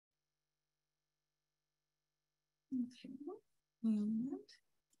Okay.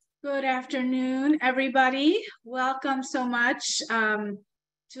 Good afternoon, everybody. Welcome so much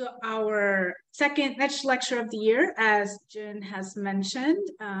to our second Netsch lecture of the year, as Jen has mentioned.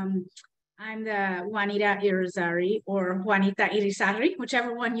 I'm the Juanita Irizarry, or Juanita Irizarry,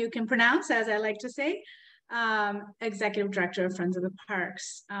 whichever one you can pronounce, as I like to say, Executive Director of Friends of the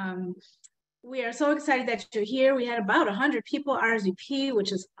Parks. We are so excited that you're here. We had about 100 people RSVP,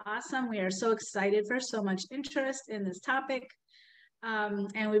 which is awesome. We are so excited for so much interest in this topic.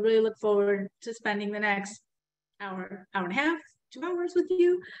 And we really look forward to spending the next hour and a half, 2 hours with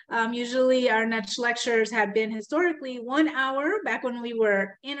you. Usually our Netsch lectures have been historically 1 hour, back when we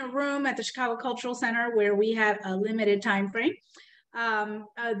were in a room at the Chicago Cultural Center where we had a limited time frame.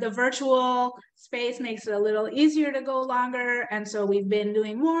 The virtual space makes it a little easier to go longer, and so we've been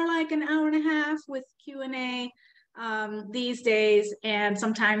doing more like an hour and a half with Q&A these days, and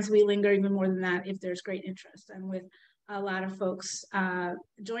sometimes we linger even more than that if there's great interest. And with a lot of folks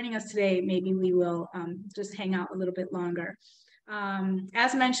joining us today, maybe we will just hang out a little bit longer.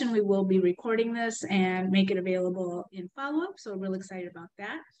 As mentioned, we will be recording this and make it available in follow-up, so we're really excited about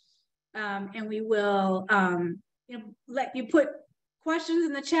that. And we will let you put questions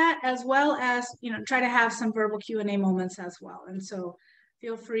in the chat, as well as try to have some verbal Q&A moments as well. And so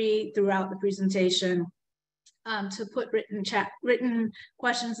feel free throughout the presentation to put written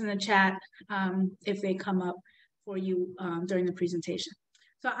questions in the chat if they come up for you during the presentation.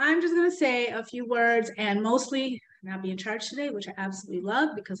 So I'm just going to say a few words and mostly not be in charge today, which I absolutely love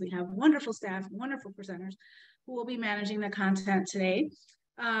because we have wonderful staff, wonderful presenters who will be managing the content today.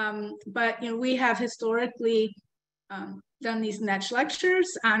 But we have historically done these Netsch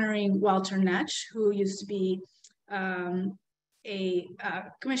lectures honoring Walter Netsch, who used to be a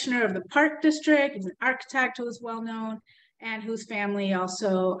commissioner of the Park District. He's an architect who is well known, and whose family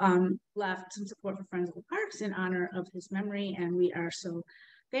also left some support for Friends of the Parks in honor of his memory. And we are so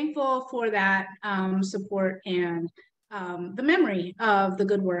thankful for that support and the memory of the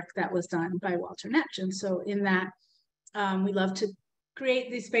good work that was done by Walter Netsch. And so in that, we love to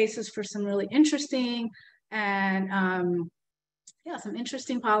create these spaces for some really interesting and some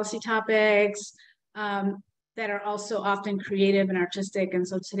interesting policy topics that are also often creative and artistic. And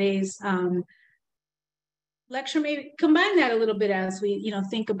so today's lecture may combine that a little bit as we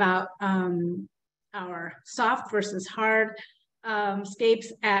think about our soft versus hard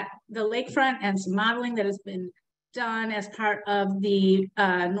scapes at the lakefront, and some modeling that has been done as part of the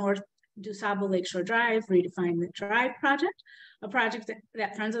North DuSable Lakeshore Drive, Redefine the Drive project, a project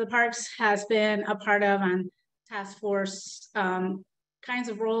that Friends of the Parks has been a part of on task force kinds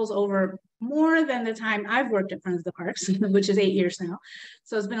of roles over more than the time I've worked at Friends of the Parks, which is 8 years now.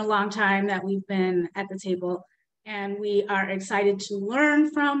 So it's been a long time that we've been at the table, and we are excited to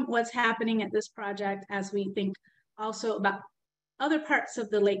learn from what's happening at this project as we think also about other parts of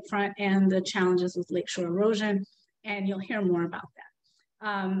the lakefront and the challenges with lakeshore erosion, and you'll hear more about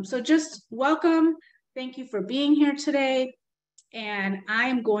that. So just welcome. Thank you for being here today. And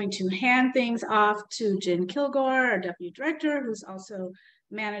I'm going to hand things off to Jen Kilgore, our Deputy Director, who's also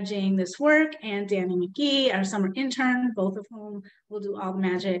managing this work, and Danny McGee, our summer intern, both of whom will do all the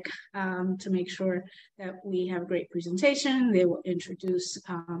magic to make sure that we have a great presentation. They will introduce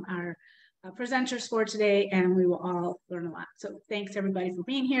our presenters for today, and we will all learn a lot. So thanks everybody for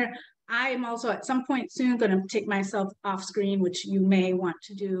being here. I am also at some point soon going to take myself off screen, which you may want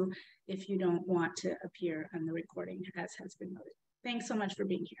to do if you don't want to appear on the recording, as has been noted. Thanks so much for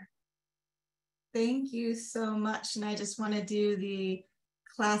being here. Thank you so much. And I just want to do the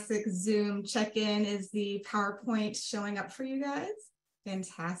classic Zoom check-in. Is the PowerPoint showing up for you guys?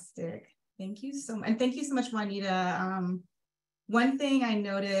 Fantastic. Thank you so much. And thank you so much, Juanita. One thing I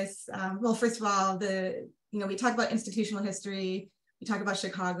noticed, well, first of all, we talk about institutional history, we talk about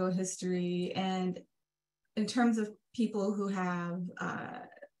Chicago history, and in terms of people who have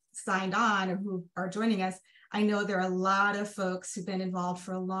signed on or who are joining us, I know there are a lot of folks who've been involved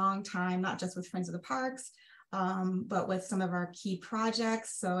for a long time, not just with Friends of the Parks, but with some of our key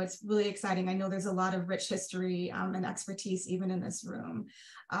projects. So it's really exciting. I know there's a lot of rich history and expertise even in this room.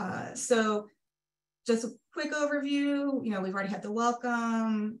 So just a quick overview, we've already had the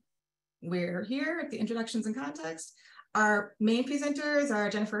welcome. We're here at the introductions and context. Our main presenters are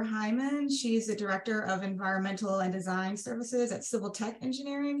Jennifer Hyman. She's the Director of Environmental and Design Services at Civil Tech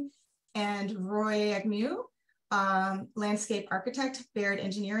Engineering, and Roy Agnew, landscape architect, Baird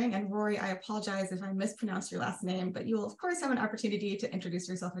Engineering. And Roy, I apologize if I mispronounced your last name, but you will of course have an opportunity to introduce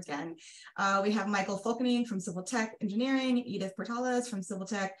yourself again. We have Michael Fulkening from Civil Tech Engineering, Edith Portales from Civil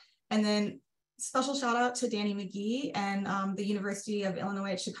Tech, and then special shout out to Danny McGee and the University of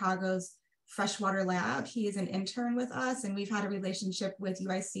Illinois at Chicago's freshwater lab. He is an intern with us, and we've had a relationship with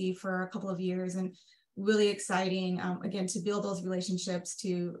UIC for a couple of years, and really exciting, again, to build those relationships,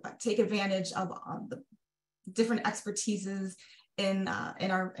 to take advantage of the different expertises in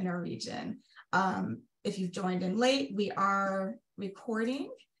our region. If you've joined in late, we are recording,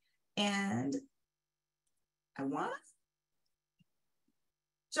 and I want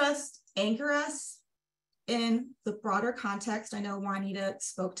to just anchor us in the broader context. I know Juanita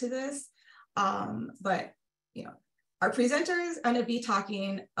spoke to this, but our presenters are going to be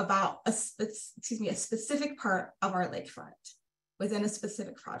talking about a specific part of our lakefront within a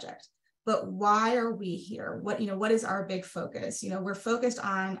specific project. But why are we here? What is our big focus? We're focused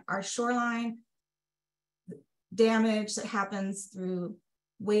on our shoreline damage that happens through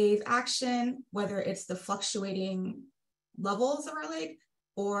wave action, whether it's the fluctuating levels of our lake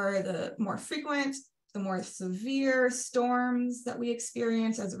or the more frequent, the more severe storms that we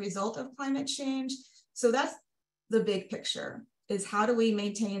experience as a result of climate change. So that's the big picture, is how do we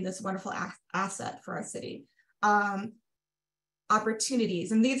maintain this wonderful asset for our city?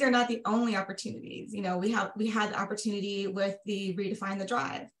 Opportunities, and these are not the only opportunities. We had the opportunity with the Redefine the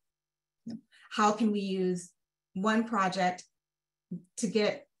Drive. How can we use one project to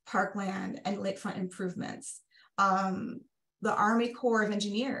get parkland and lakefront improvements? The Army Corps of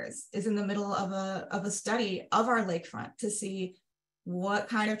Engineers is in the middle of a study of our lakefront to see what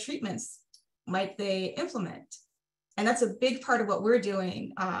kind of treatments might they implement. And that's a big part of what we're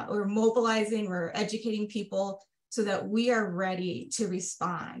doing. We're mobilizing, we're educating people so that we are ready to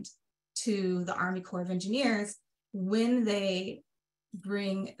respond to the Army Corps of Engineers when they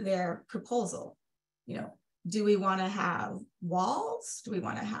bring their proposal. Do we want to have walls? Do we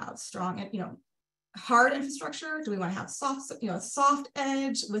want to have strong, hard infrastructure? Do we want to have soft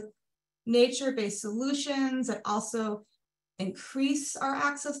edge with nature-based solutions that also increase our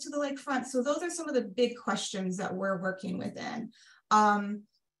access to the lakefront? So those are some of the big questions that we're working within.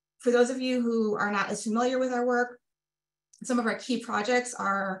 For those of you who are not as familiar with our work, some of our key projects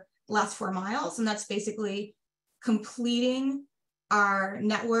are last 4 miles, and that's basically completing our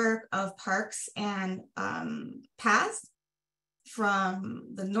network of parks and paths from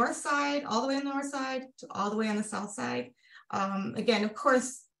the north side, all the way on the north side to all the way on the south side. Again, of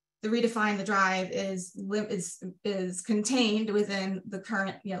course, the Redefine the Drive is contained within the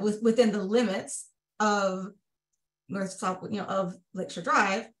current, within the limits of north-south, of Lakeshore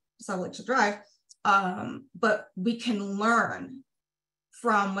Drive, South Lakeshore Drive. But we can learn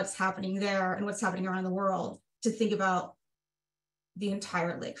from what's happening there and what's happening around the world to think about the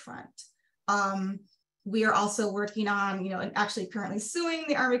entire lakefront. We are also working on, and actually currently suing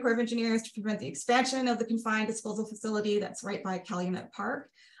the Army Corps of Engineers to prevent the expansion of the confined disposal facility that's right by Calumet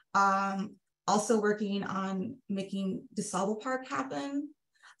Park. Also working on making DuSable Park happen.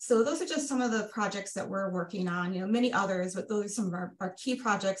 So those are just some of the projects that we're working on, many others, but those are some of our key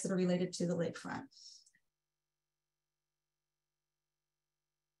projects that are related to the lakefront.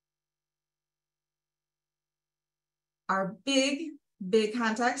 Our big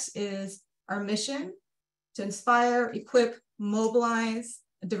context is our mission to inspire, equip, mobilize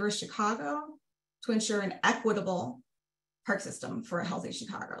a diverse Chicago to ensure an equitable park system for a healthy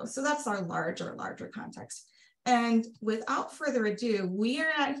Chicago. So that's our larger context. And without further ado, we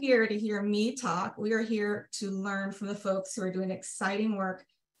are not here to hear me talk. We are here to learn from the folks who are doing exciting work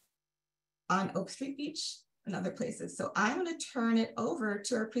on Oak Street Beach and other places. So I'm going to turn it over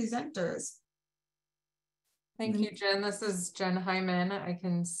to our presenters. Thank you, Jen. This is Jen Hyman. I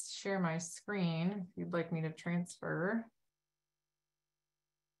can share my screen if you'd like me to transfer.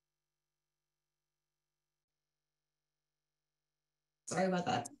 Sorry about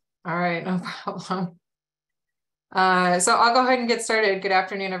that. All right, no problem. So I'll go ahead and get started. Good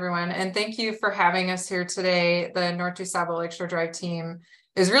afternoon, everyone. And thank you for having us here today. The North DuSable Lakeshore Drive team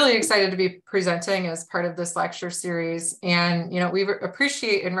is really excited to be presenting as part of this lecture series. And, we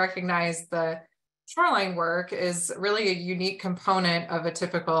appreciate and recognize the shoreline work is really a unique component of a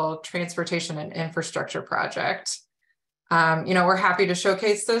typical transportation and infrastructure project. We're happy to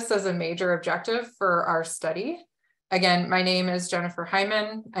showcase this as a major objective for our study. Again, my name is Jennifer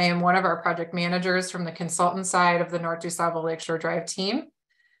Hyman. I am one of our project managers from the consultant side of the North DuSable Lakeshore Drive team.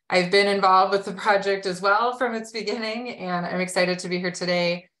 I've been involved with the project as well from its beginning, and I'm excited to be here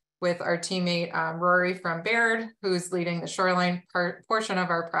today with our teammate Rory from Baird, who's leading the shoreline portion of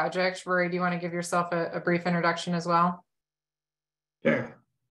our project. Rory, do you want to give yourself a brief introduction as well? Sure.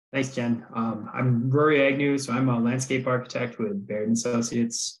 Thanks, Jen. I'm Rory Agnew, so I'm a landscape architect with Baird &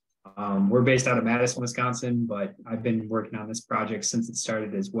 Associates. We're based out of Madison, Wisconsin, but I've been working on this project since it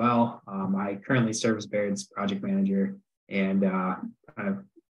started as well. I currently serve as Baird's project manager and kind of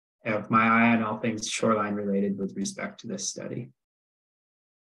have my eye on all things shoreline related with respect to this study.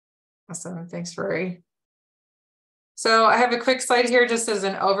 Awesome. Thanks, Rory. So I have a quick slide here just as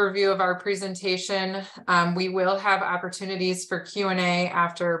an overview of our presentation. We will have opportunities for Q&A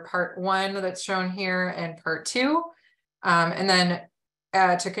after part 1 that's shown here and part 2. And then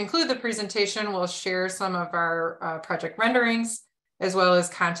to conclude the presentation, we'll share some of our project renderings as well as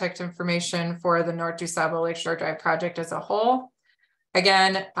contact information for the North DuSable Lakeshore Drive project as a whole.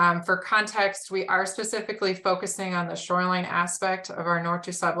 Again, for context, we are specifically focusing on the shoreline aspect of our North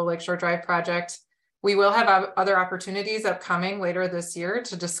DuSable Lakeshore Drive project. We will have other opportunities upcoming later this year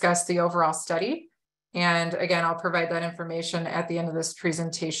to discuss the overall study. And again, I'll provide that information at the end of this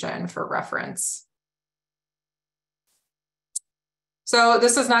presentation for reference. So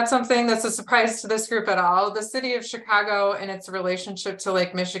this is not something that's a surprise to this group at all. The city of Chicago and its relationship to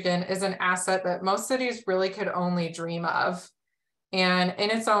Lake Michigan is an asset that most cities really could only dream of. And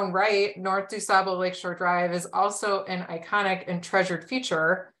in its own right, North DuSable Lakeshore Drive is also an iconic and treasured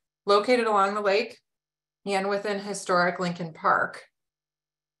feature located along the lake and within historic Lincoln Park.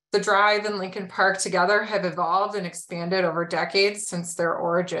 The drive and Lincoln Park together have evolved and expanded over decades since their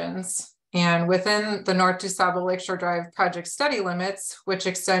origins. And within the North DuSable Lakeshore Drive project study limits, which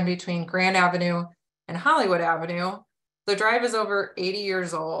extend between Grand Avenue and Hollywood Avenue, the drive is over 80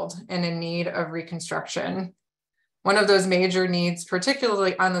 years old and in need of reconstruction. One of those major needs,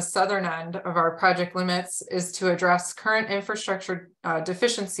 particularly on the southern end of our project limits, is to address current infrastructure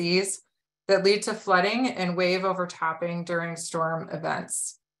deficiencies that lead to flooding and wave overtopping during storm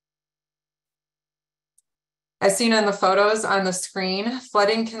events. As seen in the photos on the screen,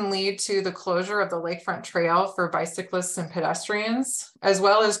 flooding can lead to the closure of the lakefront trail for bicyclists and pedestrians, as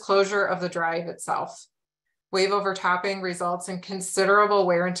well as closure of the drive itself. Wave overtopping results in considerable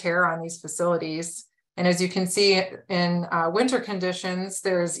wear and tear on these facilities. And as you can see in winter conditions,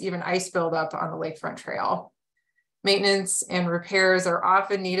 there's even ice buildup on the lakefront trail. Maintenance and repairs are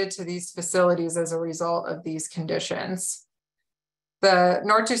often needed to these facilities as a result of these conditions. The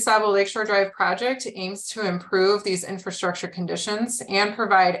North DuSable Lakeshore Drive project aims to improve these infrastructure conditions and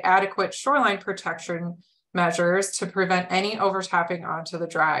provide adequate shoreline protection measures to prevent any overtopping onto the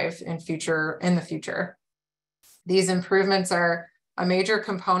drive in the future. These improvements are a major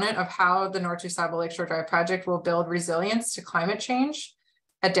component of how the North DuSable Lakeshore Drive project will build resilience to climate change,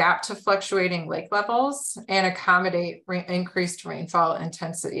 adapt to fluctuating lake levels, and accommodate increased rainfall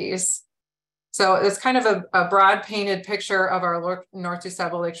intensities. So it's kind of a broad painted picture of our North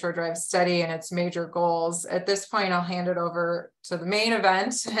DuSable Lakeshore Drive study and its major goals. At this point, I'll hand it over to the main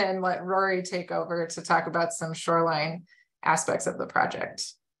event and let Rory take over to talk about some shoreline aspects of the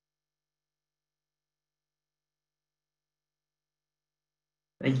project.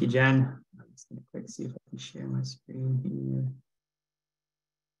 Thank you, Jen. I'm just going to quick see if I can share my screen here.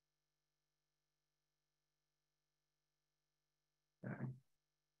 Sorry.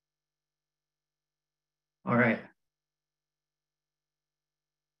 All right.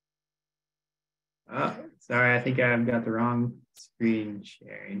 Oh, sorry, I think I've got the wrong screen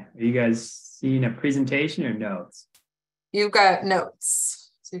sharing. Are you guys seeing a presentation or notes? You've got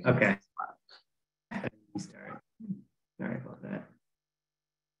notes. So you can okay. Sorry about that.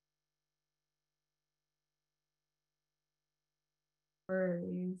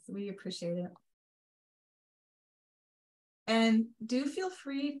 We appreciate it. And do feel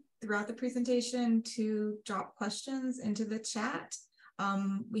free throughout the presentation to drop questions into the chat.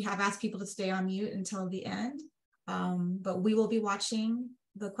 We have asked people to stay on mute until the end, but we will be watching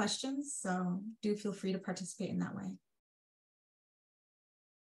the questions, so do feel free to participate in that way.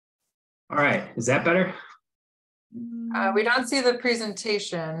 All right, is that better? We don't see the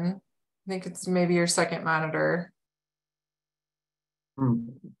presentation. I think it's maybe your second monitor.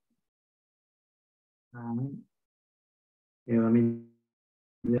 Yeah, let me.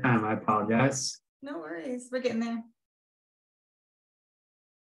 I apologize. No worries, we're getting there.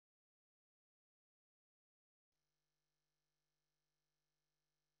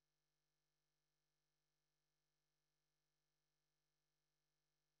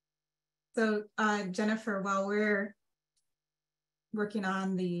 So Jennifer, while we're working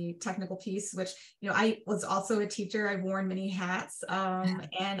on the technical piece, which, you know, I was also a teacher, I've worn many hats. And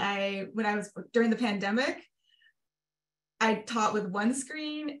when I was during the pandemic, I taught with one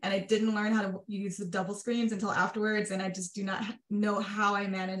screen and I didn't learn how to use the double screens until afterwards. And I just do not know how I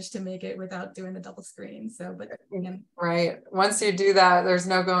managed to make it without doing the double screen. So, but right. Once you do that, there's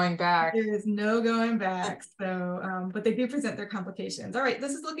no going back. There is no going back. So, but they do present their complications. All right,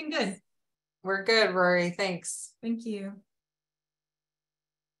 this is looking good. We're good, Rory. Thanks. Thank you.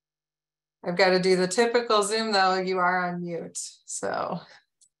 I've got to do the typical Zoom though. You are on mute. So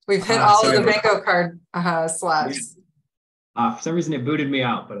We've hit all of the bingo card slots. For some reason it booted me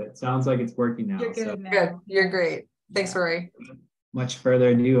out, but it sounds like it's working now. You're good now. Good. You're great. Thanks, Rory. Much further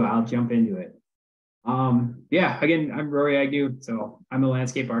ado, I'll jump into it. Again, I'm Rory Agnew. So I'm a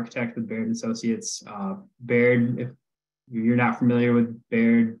landscape architect with Baird Associates. Baird, if you're not familiar with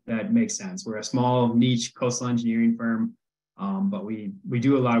Baird, that makes sense. We're a small niche coastal engineering firm, but we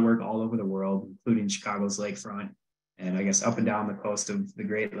do a lot of work all over the world, including Chicago's lakefront, and I guess up and down the coast of the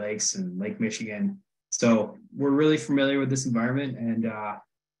Great Lakes and Lake Michigan. So we're really familiar with this environment, and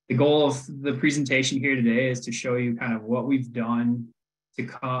the goal of the presentation here today is to show you kind of what we've done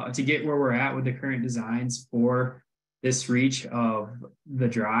to get where we're at with the current designs for this reach of the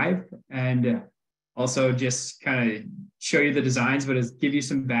drive, and also just kind of show you the designs, but give you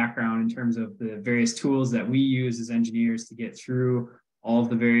some background in terms of the various tools that we use as engineers to get through all of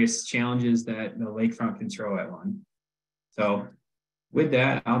the various challenges that the lakefront can throw at one. So with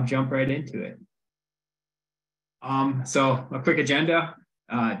that, I'll jump right into it. So a quick agenda,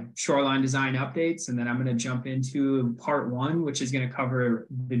 shoreline design updates, and then I'm going to jump into part one, which is going to cover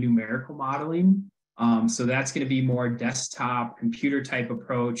the numerical modeling. So that's going to be more desktop computer type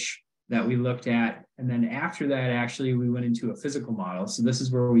approach that we looked at. And then after that, actually, we went into a physical model. So this is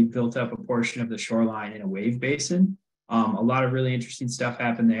where we built up a portion of the shoreline in a wave basin. A lot of really interesting stuff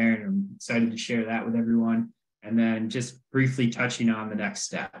happened there, and I'm excited to share that with everyone. And then just briefly touching on the next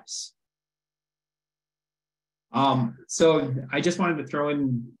steps. So I just wanted to throw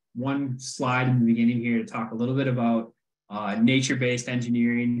in one slide in the beginning here to talk a little bit about nature-based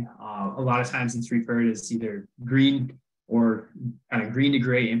engineering. A lot of times it's referred as either green or kind of green to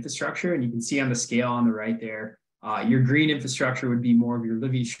gray infrastructure. And you can see on the scale on the right there, your green infrastructure would be more of your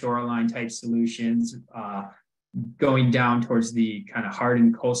living shoreline type solutions, going down towards the kind of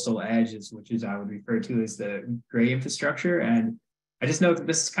hardened coastal edges, which is I would refer to as the gray infrastructure. And I just know that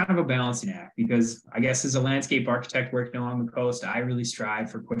this is kind of a balancing act, because I guess as a landscape architect working along the coast, I really strive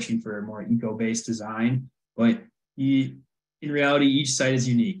for pushing for a more eco-based design. But in reality, each site is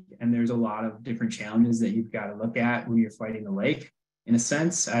unique, and there's a lot of different challenges that you've got to look at when you're fighting the lake. In a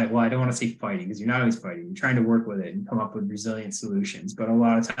sense, I don't want to say fighting, because you're not always fighting. You're trying to work with it and come up with resilient solutions. But a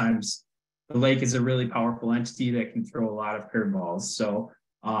lot of times, the lake is a really powerful entity that can throw a lot of curveballs. So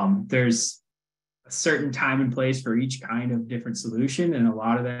there's a certain time and place for each kind of different solution. And a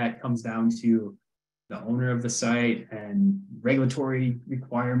lot of that comes down to the owner of the site and regulatory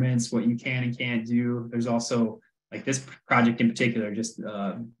requirements, what you can and can't do. There's also, like this project in particular, just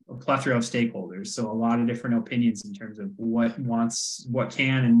a plethora of stakeholders. So a lot of different opinions in terms of what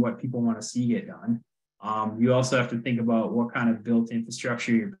can and what people want to see get done. You also have to think about what kind of built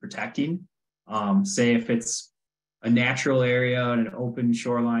infrastructure you're protecting. Say if it's a natural area and an open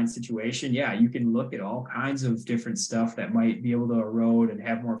shoreline situation, yeah, you can look at all kinds of different stuff that might be able to erode and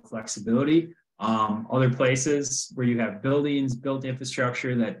have more flexibility. Other places where you have buildings, built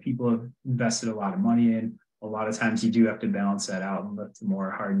infrastructure that people have invested a lot of money in, a lot of times you do have to balance that out and look to more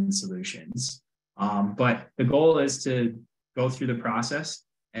hardened solutions. But the goal is to go through the process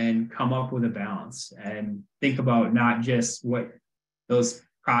and come up with a balance and think about not just what those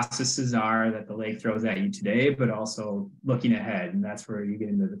processes are that the lake throws at you today, but also looking ahead. And that's where you get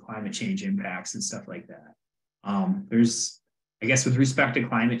into the climate change impacts and stuff like that. I guess with respect to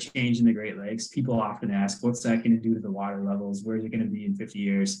climate change in the Great Lakes, people often ask, what's that going to do to the water levels? Where is it going to be in 50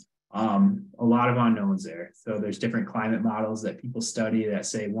 years? A lot of unknowns there. So there's different climate models that people study that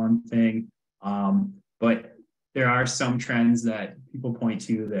say one thing, but there are some trends that people point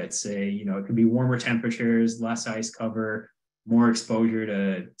to that say, it could be warmer temperatures, less ice cover, more exposure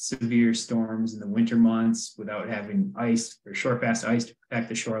to severe storms in the winter months without having ice or shore-fast ice to protect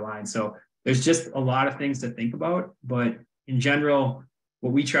the shoreline. So there's just a lot of things to think about. But in general,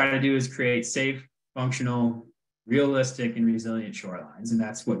 what we try to do is create safe, functional, realistic, and resilient shorelines. And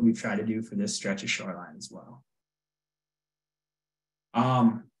that's what we try to do for this stretch of shoreline as well.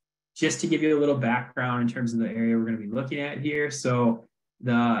 Just to give you a little background in terms of the area we're going to be looking at here. So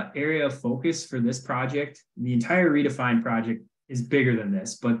the area of focus for this project, the entire Redefine project is bigger than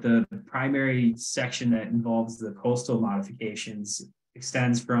this, but the primary section that involves the coastal modifications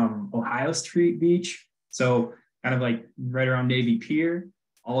extends from Ohio Street Beach, so kind of like right around Navy Pier,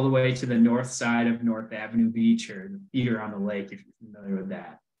 all the way to the north side of North Avenue Beach, or the theater on the lake, if you're familiar with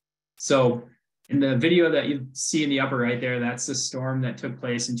that. So in the video that you see in the upper right there, that's the storm that took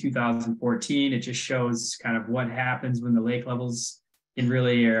place in 2014. It just shows kind of what happens when the lake levels can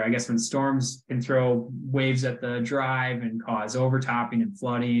really, or I guess when storms can throw waves at the drive and cause overtopping and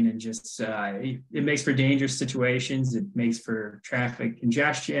flooding, and just it makes for dangerous situations. It makes for traffic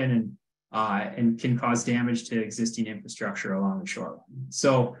congestion, and and can cause damage to existing infrastructure along the shoreline.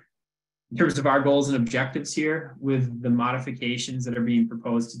 So in terms of our goals and objectives here, with the modifications that are being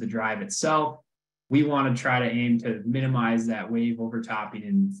proposed to the drive itself, we want to try to aim to minimize that wave overtopping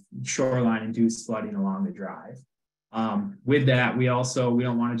and shoreline-induced flooding along the drive. With that, we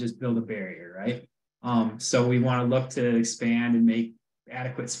don't want to just build a barrier, right? So we want to look to expand and make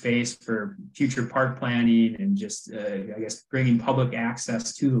adequate space for future park planning and just, I guess, bringing public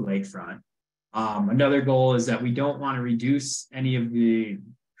access to the lakefront. Another goal is that we don't want to reduce any of the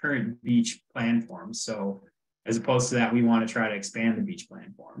current beach plan forms. So as opposed to that, we want to try to expand the beach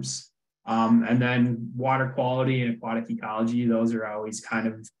plan forms. And then water quality and aquatic ecology, those are always kind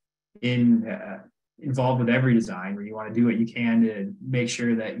of involved with every design where you want to do what you can to make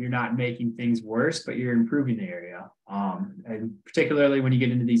sure that you're not making things worse, but you're improving the area. And particularly when you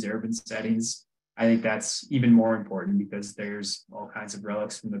get into these urban settings, I think that's even more important because there's all kinds of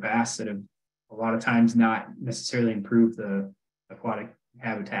relics from the past that have a lot of times not necessarily improved the aquatic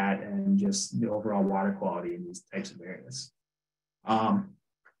habitat and just the overall water quality in these types of areas.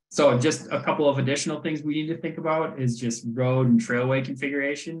 So just a couple of additional things we need to think about is just road and trailway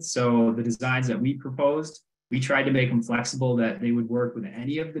configurations. So the designs that we proposed, we tried to make them flexible that they would work with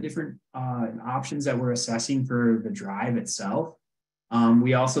any of the different options that we're assessing for the drive itself.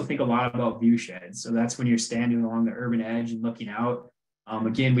 We also think a lot about view sheds. So that's when you're standing along the urban edge and looking out.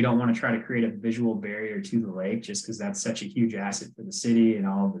 Again, we don't want to try to create a visual barrier to the lake just because that's such a huge asset for the city and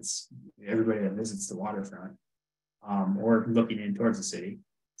all of everybody that visits the waterfront or looking in towards the city.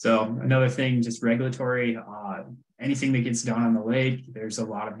 So another thing, just regulatory, anything that gets done on the lake, there's a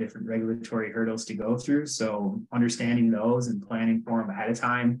lot of different regulatory hurdles to go through. So understanding those and planning for them ahead of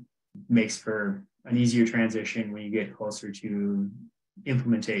time makes for an easier transition when you get closer to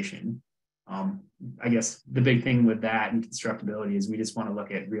implementation. I guess the big thing with that and constructability is we just want to look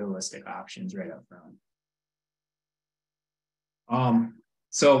at realistic options right up front.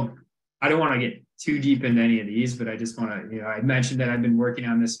 So I don't want to get too deep into any of these, but I just want to, I mentioned that I've been working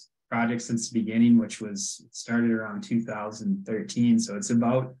on this project since the beginning, which started around 2013. So it's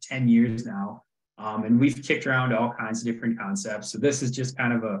about 10 years now. And we've kicked around all kinds of different concepts. So this is just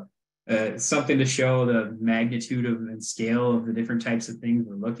kind of something to show the magnitude of and scale of the different types of things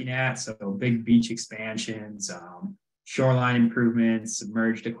we're looking at. So big beach expansions, shoreline improvements,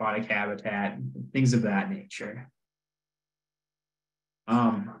 submerged aquatic habitat, things of that nature.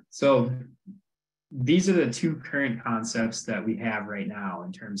 So these are the two current concepts that we have right now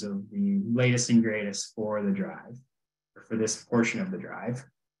in terms of the latest and greatest for the drive, or for this portion of the drive.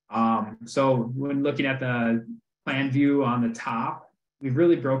 So when looking at the plan view on the top, we've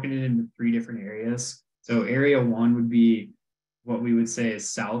really broken it into 3 different areas. So area 1 would be what we would say is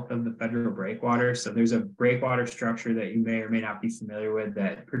south of the federal breakwater. So there's a breakwater structure that you may or may not be familiar with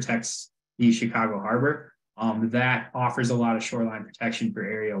that protects the Chicago Harbor. That offers a lot of shoreline protection for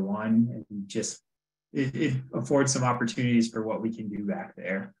area 1 and just it affords some opportunities for what we can do back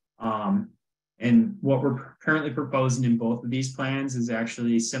there. And what we're currently proposing in both of these plans is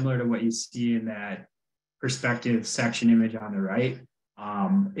actually similar to what you see in that perspective section image on the right,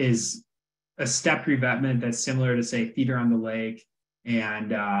 is a stepped revetment that's similar to, say, Theater on the Lake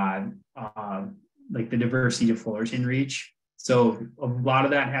and like the Diversity of Fullerton Reach. So a lot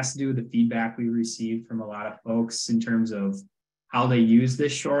of that has to do with the feedback we received from a lot of folks in terms of how they use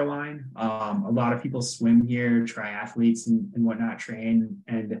this shoreline. A lot of people swim here, triathletes and whatnot train,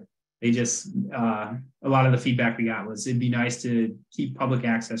 and they just, a lot of the feedback we got was it'd be nice to keep public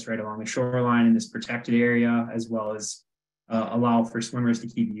access right along the shoreline in this protected area, as well as allow for swimmers to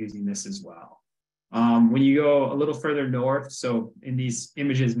keep using this as well. When you go a little further north, so in these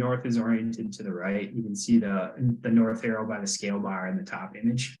images, north is oriented to the right. You can see the north arrow by the scale bar in the top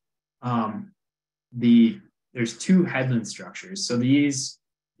image. There's 2 headland structures. So these,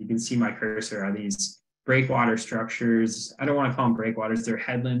 you can see my cursor, are these breakwater structures. I don't want to call them breakwaters. They're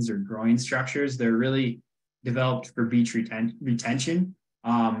headlands or groin structures. They're really developed for beach retention.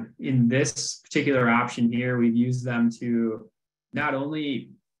 In this particular option here, we've used them to not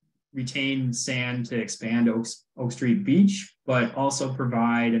only retain sand to expand Oak Street Beach, but also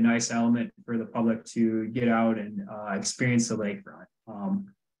provide a nice element for the public to get out and experience the lakefront.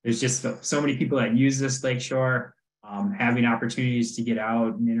 There's just so many people that use this lakeshore, having opportunities to get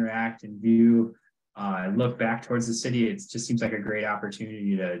out and interact and view, look back towards the city. It just seems like a great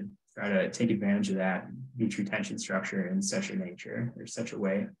opportunity to try to take advantage of that beach retention structure in such a nature or such a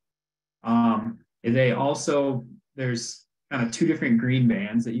way. There's kind of 2 different green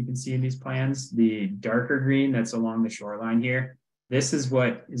bands that you can see in these plans. The darker green that's along the shoreline here, this is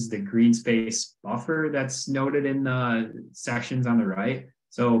what is the green space buffer that's noted in the sections on the right.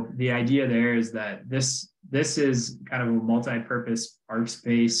 So the idea there is that this is kind of a multi-purpose park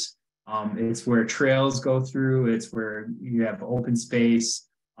space. It's where trails go through, it's where you have open space,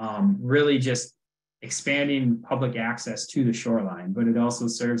 really just expanding public access to the shoreline, but it also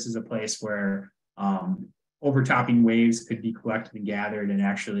serves as a place where overtopping waves could be collected and gathered and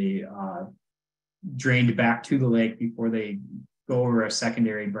actually drained back to the lake before they go over a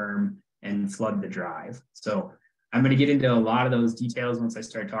secondary berm and flood the drive. So I'm going to get into a lot of those details once I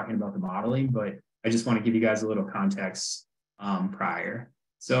start talking about the modeling, but I just want to give you guys a little context prior.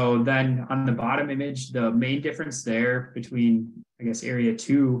 So then on the bottom image, the main difference there between, I guess, area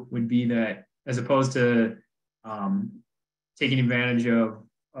 2 would be that as opposed to taking advantage of,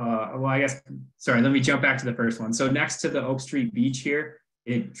 sorry, let me jump back to the first one. So next to the Oak Street Beach here,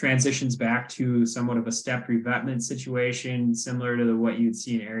 it transitions back to somewhat of a stepped revetment situation, similar to what you'd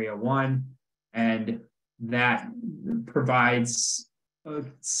see in area 1. And that provides a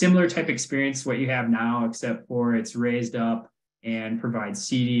similar type experience to what you have now, except for it's raised up and provides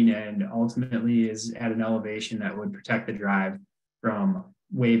seating and ultimately is at an elevation that would protect the drive from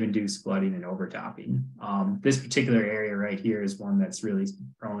wave-induced flooding and overtopping. This particular area right here is one that's really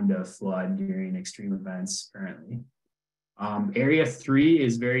prone to flood during extreme events currently. Area 3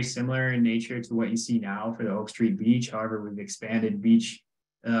 is very similar in nature to what you see now for the Oak Street Beach. However, we've expanded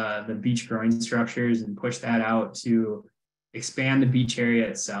the beach growing structures and pushed that out to expand the beach area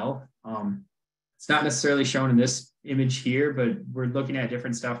itself. It's not necessarily shown in this image here, but we're looking at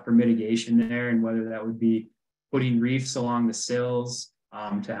different stuff for mitigation there, and whether that would be putting reefs along the sills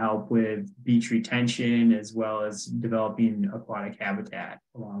to help with beach retention, as well as developing aquatic habitat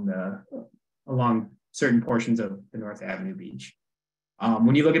along certain portions of the North Avenue Beach.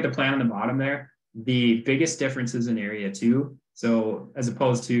 When you look at the plan on the bottom there, the biggest difference is in area 2. So as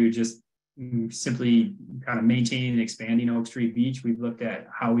opposed to just simply kind of maintaining and expanding Oak Street Beach, we've looked at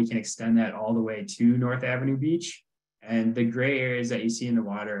how we can extend that all the way to North Avenue Beach. And the gray areas that you see in the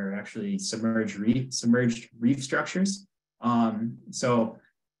water are actually submerged reef structures.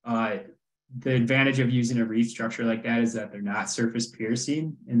 The advantage of using a reef structure like that is that they're not surface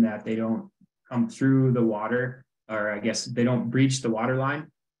piercing, in that they don't come through the water, or I guess they don't breach the water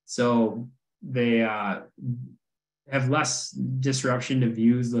line. So they have less disruption to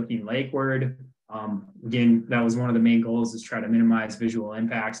views looking lakeward. Again, that was one of the main goals, is try to minimize visual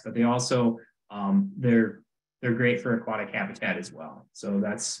impacts, but they also, they're great for aquatic habitat as well. So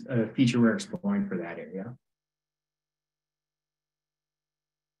that's a feature we're exploring for that area.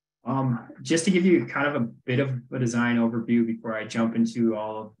 Just to give you kind of a bit of a design overview before I jump into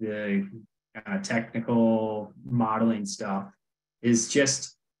all of the technical modeling stuff, is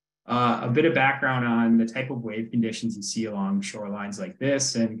just a bit of background on the type of wave conditions you see along shorelines like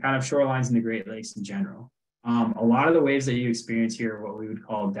this, and kind of shorelines in the Great Lakes in general. A lot of the waves that you experience here are what we would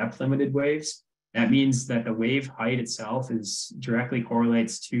call depth limited waves. That means that the wave height itself directly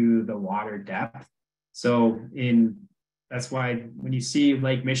correlates to the water depth. So that's why when you see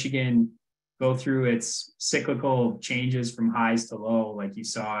Lake Michigan go through its cyclical changes from highs to low, like you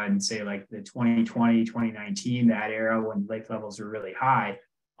saw in, say, like the 2020, 2019, that era when lake levels were really high,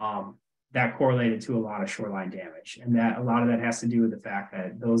 that correlated to a lot of shoreline damage. And that a lot of that has to do with the fact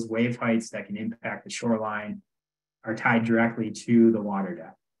that those wave heights that can impact the shoreline are tied directly to the water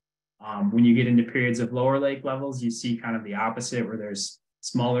depth. When you get into periods of lower lake levels, you see kind of the opposite, where there's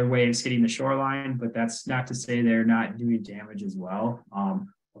smaller waves hitting the shoreline, but that's not to say they're not doing damage as well.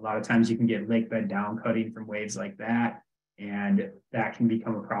 A lot of times you can get lake bed down cutting from waves like that, and that can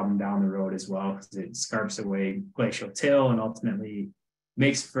become a problem down the road as well, because it scarps away glacial till and ultimately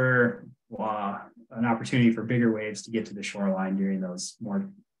makes for an opportunity for bigger waves to get to the shoreline during those more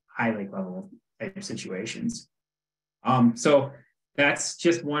high lake level type situations. So that's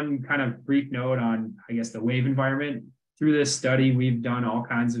just one kind of brief note on, I guess, the wave environment. Through this study, we've done all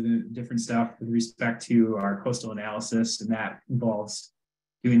kinds of different stuff with respect to our coastal analysis, and that involves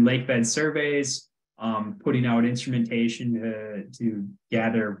doing lake bed surveys, putting out instrumentation to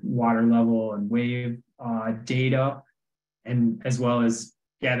gather water level and wave data, and as well as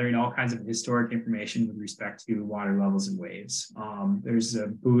gathering all kinds of historic information with respect to water levels and waves. There's a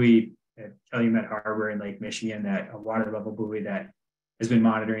buoy at Calumet Harbor in Lake Michigan, a water level buoy that has been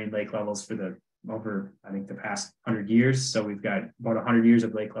monitoring lake levels for over, I think, the past 100 years. So we've got about 100 years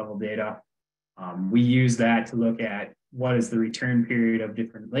of lake level data. We use that to look at what is the return period of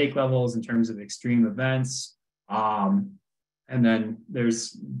different lake levels in terms of extreme events. And then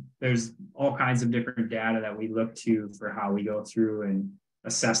there's all kinds of different data that we look to for how we go through and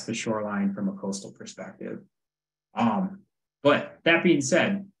assess the shoreline from a coastal perspective. But that being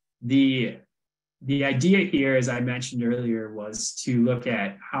said, the the idea here, as I mentioned earlier, was to look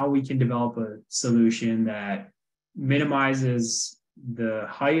at how we can develop a solution that minimizes the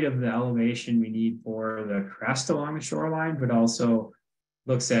height of the elevation we need for the crest along the shoreline, but also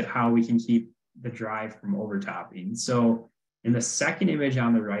looks at how we can keep the drive from overtopping. So in the second image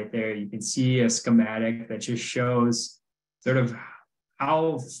on the right there, you can see a schematic that just shows sort of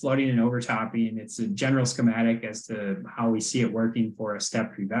how flooding and overtopping, it's a general schematic as to how we see it working for a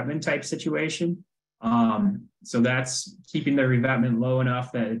step revetment type situation. So that's keeping the revetment low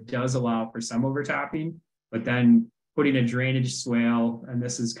enough that it does allow for some overtopping, but then putting a drainage swale, and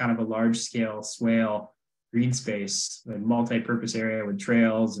this is kind of a large scale swale green space, a multi-purpose area with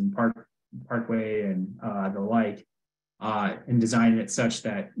trails and parkway and the like, and designing it such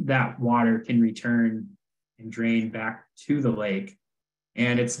that that water can return and drain back to the lake.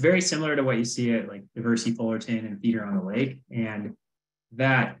 And it's very similar to what you see at like Diversey Fullerton and Theater on the Lake. And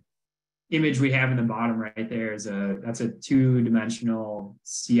that image we have in the bottom right there is that's a two-dimensional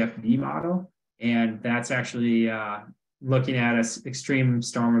CFD model. And that's actually looking at an extreme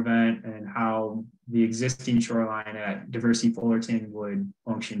storm event and how the existing shoreline at Diversey Fullerton would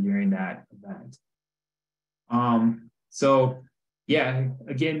function during that event. So yeah,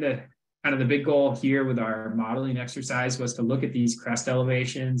 again, the big goal here with our modeling exercise was to look at these crest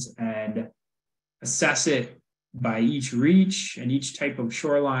elevations and assess it by each reach and each type of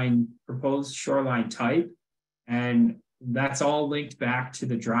shoreline, proposed shoreline type. And that's all linked back to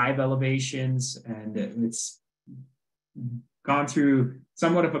the drive elevations. And it's gone through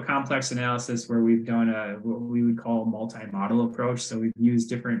somewhat of a complex analysis where we've done what we would call a multi-model approach. So we've used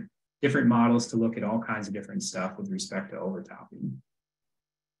different models to look at all kinds of different stuff with respect to overtopping.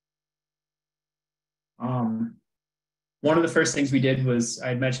 One of the first things we did was, I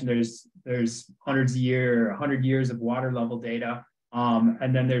had mentioned there's 100 years of water level data.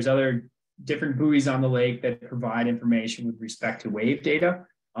 And then there's other different buoys on the lake that provide information with respect to wave data.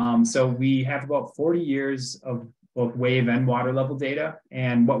 So we have about 40 years of both wave and water level data.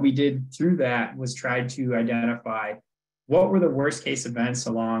 And what we did through that was try to identify what were the worst case events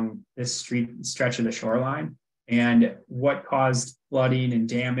along this stretch of the shoreline and what caused flooding and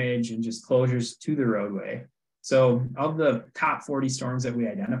damage and just closures to the roadway. So of the top 40 storms that we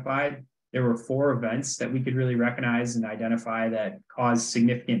identified, there were 4 events that we could really recognize and identify that caused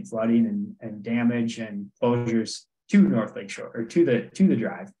significant flooding and damage and closures to North Lake Shore, or to the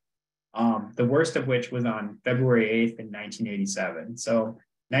drive. The worst of which was on February 8th in 1987. So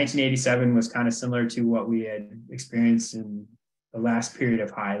 1987 was kind of similar to what we had experienced in the last period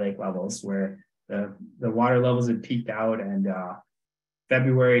of high lake levels, where the water levels had peaked out, and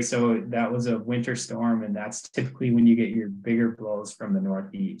February, so that was a winter storm, and that's typically when you get your bigger blows from the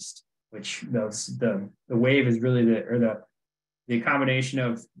northeast, which the wave is really the combination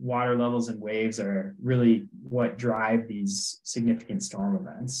of water levels and waves are really what drive these significant storm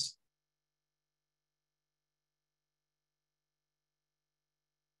events.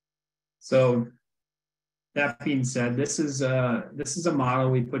 So that being said, this is a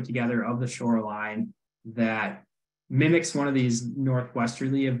model we put together of the shoreline that mimics one of these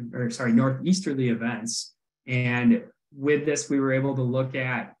northeasterly events. And with this, we were able to look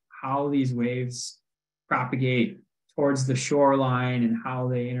at how these waves propagate towards the shoreline and how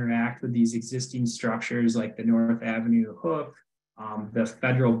they interact with these existing structures like the North Avenue hook, the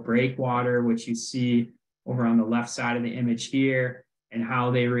federal breakwater, which you see over on the left side of the image here, and how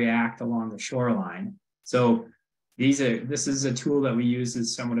they react along the shoreline. So this is a tool that we use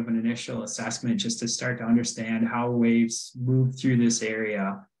as somewhat of an initial assessment just to start to understand how waves move through this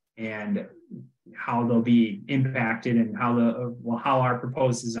area and how they'll be impacted and how our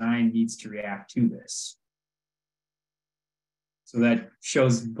proposed design needs to react to this. So that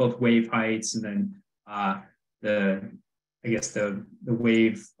shows both wave heights and then the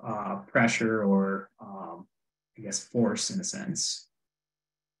wave pressure or force in a sense.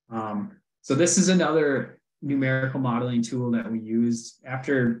 So this is another numerical modeling tool that we used.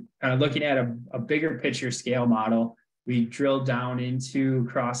 After kind of looking at a bigger picture scale model, we drilled down into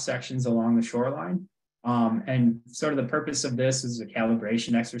cross sections along the shoreline. And sort of the purpose of this is a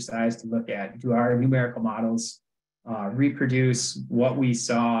calibration exercise to look at, do our numerical models reproduce what we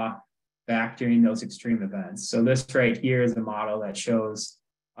saw back during those extreme events? So this right here is a model that shows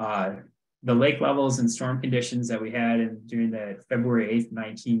the lake levels and storm conditions that we had during the February 8th,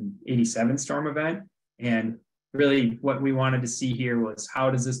 1987 storm event. And really what we wanted to see here was, how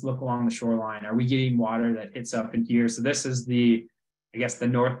does this look along the shoreline? Are we getting water that hits up in here? So this is the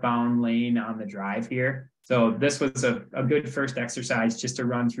northbound lane on the drive here. So this was a good first exercise just to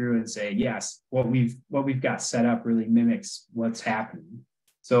run through and say, yes, what we've got set up really mimics what's happening.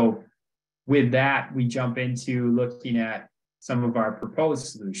 So with that, we jump into looking at some of our proposed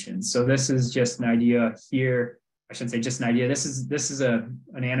solutions. So this is just an idea here. I shouldn't say just an idea. This is an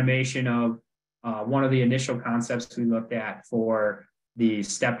animation of one of the initial concepts we looked at for the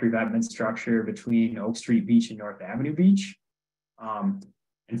stepped revetment structure between Oak Street Beach and North Avenue Beach.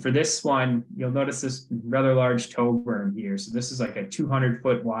 And for this one, you'll notice this rather large toe berm here. So this is like a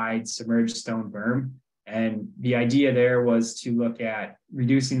 200-foot wide submerged stone berm. And the idea there was to look at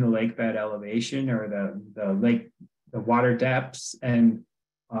reducing the lake bed elevation or the water depths, and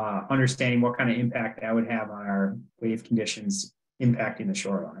understanding what kind of impact that would have on our wave conditions impacting the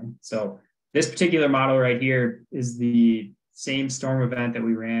shoreline. So this particular model right here is the same storm event that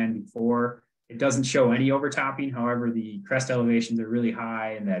we ran before. It doesn't show any overtopping. However, the crest elevations are really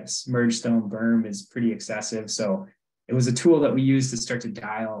high and that submerged stone berm is pretty excessive. So it was a tool that we used to start to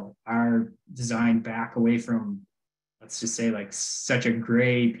dial our design back away from, let's just say, like such a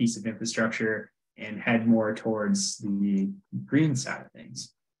gray piece of infrastructure and head more towards the green side of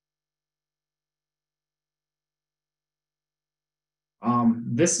things.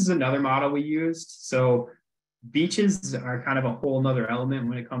 This is another model we used. So beaches are kind of a whole nother element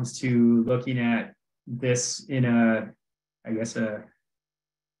when it comes to looking at this in a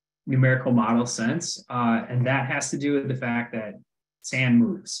numerical model sense. And that has to do with the fact that sand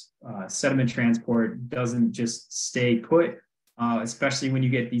moves. Sediment transport doesn't just stay put, especially when you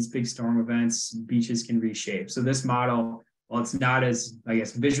get these big storm events, beaches can reshape. So this model, while it's not as,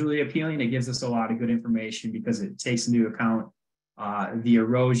 visually appealing, it gives us a lot of good information because it takes into account the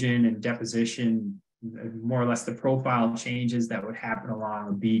erosion and deposition, more or less the profile changes that would happen along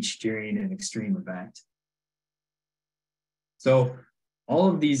a beach during an extreme event. So all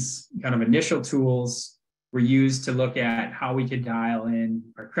of these kind of initial tools were used to look at how we could dial in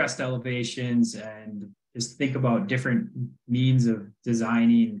our crest elevations and just think about different means of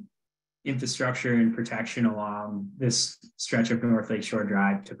designing infrastructure and protection along this stretch of North Lakeshore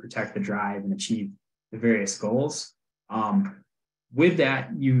Drive to protect the drive and achieve the various goals. With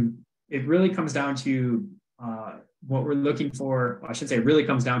that, it really comes down to what we're looking for. Well, I should say it really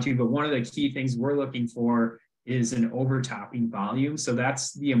comes down to, but one of the key things we're looking for is an overtopping volume. So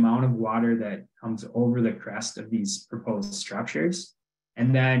that's the amount of water that comes over the crest of these proposed structures.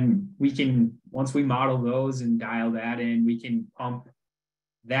 And then we can, once we model those and dial that in, we can pump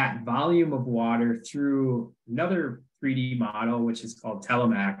that volume of water through another 3D model, which is called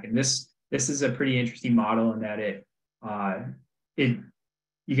Telemac. And this is a pretty interesting model in that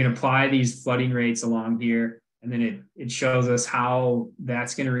you can apply these flooding rates along here, and then it shows us how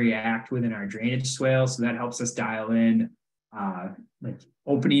that's going to react within our drainage swale. So that helps us dial in like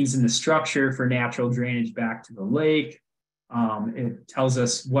openings in the structure for natural drainage back to the lake. It tells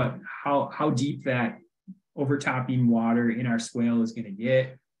us how deep that overtopping water in our swale is going to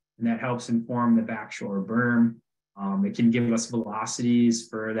get, and that helps inform the backshore berm. It can give us velocities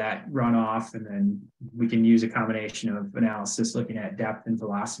for that runoff, and then we can use a combination of analysis looking at depth and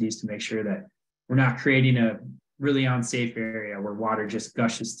velocities to make sure that we're not creating a really unsafe area where water just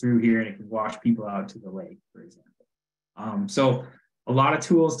gushes through here and it can wash people out to the lake, for example. So a lot of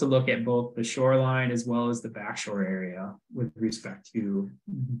tools to look at both the shoreline as well as the backshore area with respect to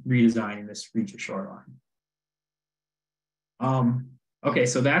redesigning this feature shoreline. Okay,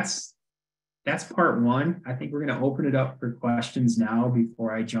 so that's part one. I think we're going to open it up for questions now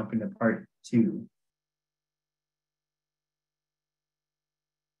before I jump into part two.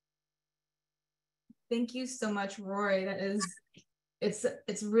 Thank you so much, Roy.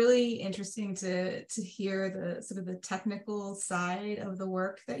 It's really interesting to hear the sort of the technical side of the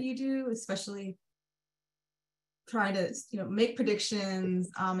work that you do, especially trying to make predictions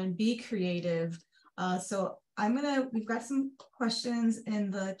and be creative. So we've got some questions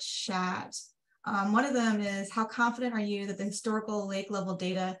in the chat. One of them is, how confident are you that the historical lake level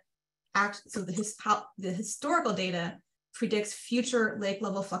data the historical data predicts future lake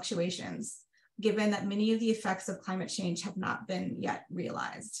level fluctuations, given that many of the effects of climate change have not been yet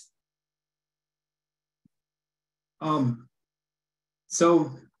realized?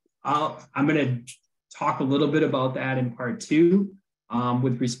 So I'm going to talk a little bit about that in part two.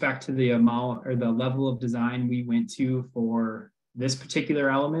 With respect to the amount or the level of design we went to for this particular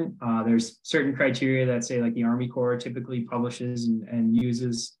element, there's certain criteria that say, like, the Army Corps typically publishes and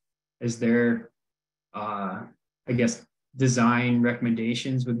uses as their, design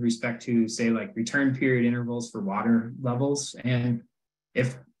recommendations with respect to, say, like return period intervals for water levels. And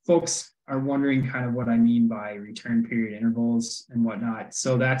if folks are wondering kind of what I mean by return period intervals and whatnot,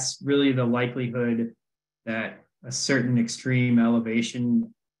 so that's really the likelihood that a certain extreme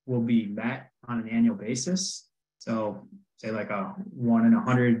elevation will be met on an annual basis. So say like a 1 in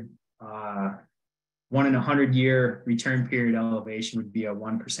 100 1 in 100-year return period elevation would be a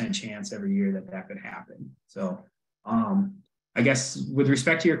 1% chance every year that that could happen. So I guess with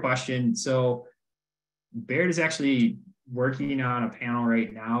respect to your question, so Baird is actually working on a panel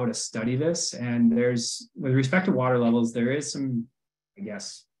right now to study this. And with respect to water levels, there is some, I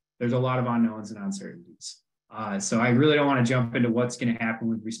guess, there's a lot of unknowns and uncertainties. So I really don't want to jump into what's going to happen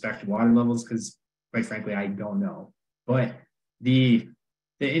with respect to water levels because, quite frankly, I don't know. But the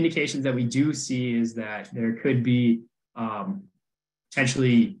indications that we do see is that there could be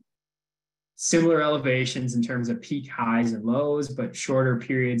potentially similar elevations in terms of peak highs and lows, but shorter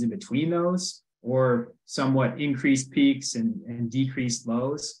periods in between those, or somewhat increased peaks and decreased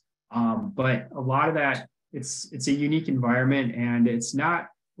lows. But a lot of that, it's a unique environment, and it's not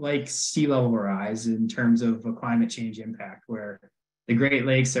like sea level rise in terms of a climate change impact, where the Great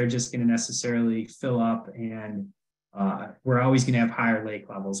Lakes are just going to necessarily fill up, and we're always going to have higher lake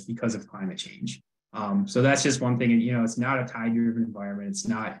levels because of climate change. So that's just one thing. And, you know, it's not a tide-driven environment. It's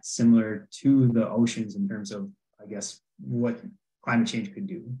not similar to the oceans in terms of, I guess, what climate change could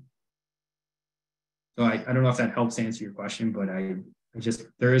do. So I don't know if that helps answer your question, but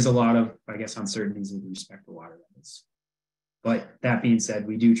there is a lot of, I guess, uncertainties with respect to water levels. But that being said,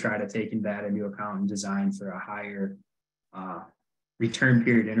 we do try to take that into account and design for a higher return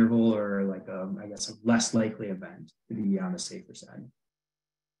period interval, or like I guess a less likely event to be on the safer side.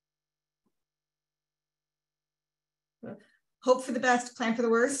 Hope for the best, plan for the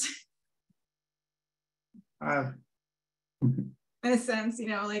worst. In a sense, you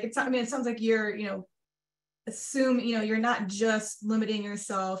know, like it sounds like you're, you know, assume, you know, you're not just limiting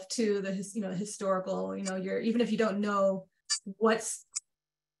yourself to the, you know, historical, you know, even if you don't know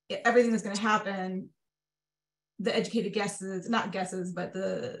everything that's going to happen, the educated guesses, not guesses, but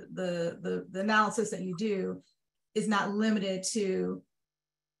the analysis that you do is not limited to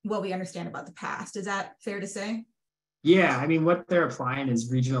what we understand about the past. Is that fair to say? Yeah, I mean, what they're applying is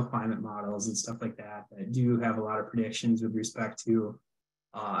regional climate models and stuff like that do have a lot of predictions with respect to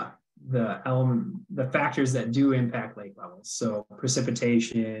the factors that do impact lake levels. So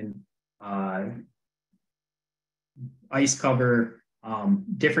precipitation, ice cover,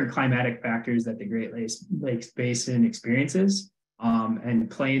 different climatic factors that the Great Lakes Basin experiences, and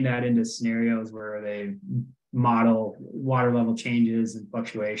playing that into scenarios where they model water level changes and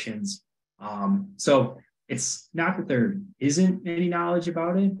fluctuations. So it's not that there isn't any knowledge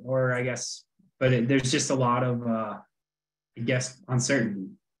about it, or I guess, but there's just a lot of, I guess, uncertainty.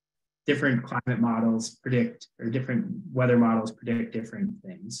 Different climate models predict, or different weather models predict different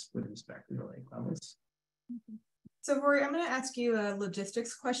things with respect to the lake levels. So Rory, I'm going to ask you a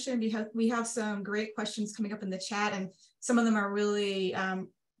logistics question. We have some great questions coming up in the chat, and some of them are really,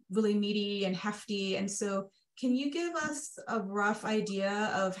 really meaty and hefty. And so can you give us a rough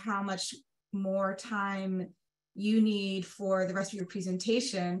idea of how much more time you need for the rest of your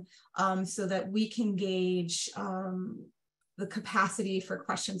presentation, so that we can gauge the capacity for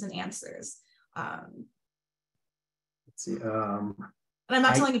questions and answers? Let's see. And I'm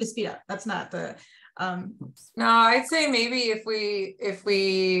not telling you to speed up. That's not the. No, I'd say maybe if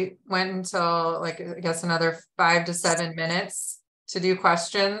we went until, like, I guess another 5 to 7 minutes to do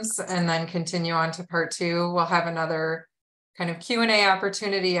questions, and then continue on to part 2, we'll have another kind of Q&A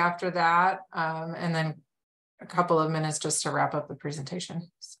opportunity after that, and then a couple of minutes just to wrap up the presentation.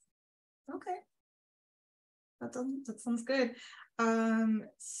 Okay, that sounds good.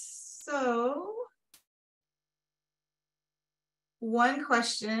 So one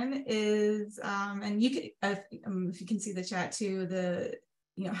question is, and you could, if you can see the chat too,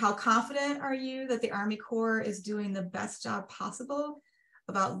 how confident are you that the Army Corps is doing the best job possible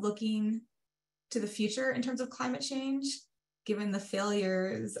about looking to the future in terms of climate change, given the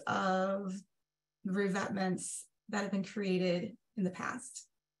failures of revetments that have been created in the past?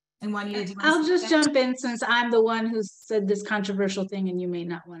 And Juanita, do you want I'll just jump in, since I'm the one who said this controversial thing and you may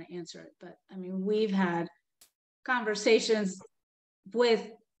not want to answer it. But I mean, we've had conversations with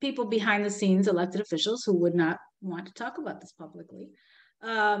people behind the scenes, elected officials, who would not want to talk about this publicly,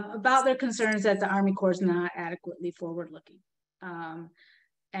 about their concerns that the Army Corps is not adequately forward-looking,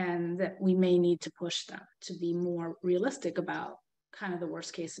 and that we may need to push them to be more realistic about kind of the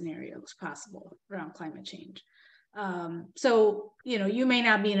worst case scenarios possible around climate change. So, you may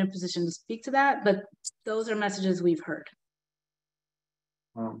not be in a position to speak to that, but those are messages we've heard.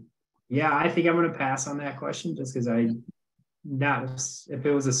 Yeah, I think I'm going to pass on that question, just because if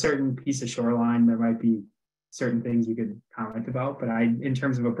it was a certain piece of shoreline, there might be certain things you could comment about, but in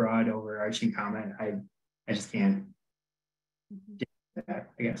terms of a broad overarching comment, I just can't get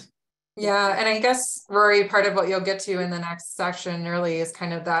that, I guess. Yeah, and I guess, Rory, part of what you'll get to in the next section really is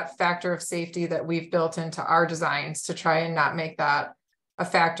kind of that factor of safety that we've built into our designs to try and not make that a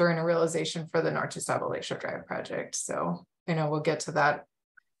factor in a realization for the North DuSable Lakeshore Drive project. So, we'll get to that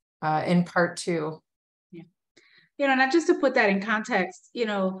in part 2. Yeah. Not just to put that in context,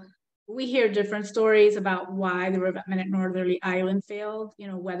 we hear different stories about why the revetment at Northerly Island failed,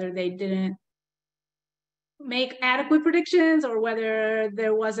 whether they didn't make adequate predictions or whether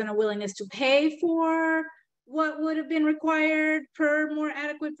there wasn't a willingness to pay for what would have been required per more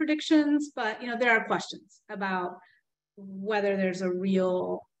adequate predictions. But, there are questions about whether there's a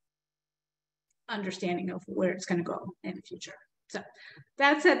real understanding of where it's going to go in the future. So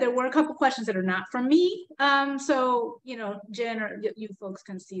that said, there were a couple questions that are not from me. So, Jen or you folks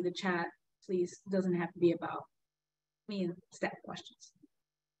can see the chat, please. It doesn't have to be about me and staff questions.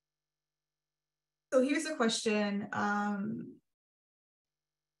 So here's a question. How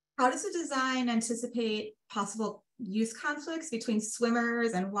does the design anticipate possible use conflicts between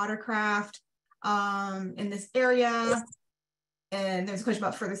swimmers and watercraft in this area? And there's a question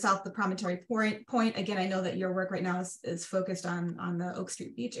about further south, the promontory point. Again, I know that your work right now is focused on the Oak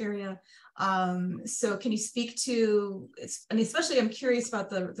Street Beach area. So can you speak to, especially I'm curious about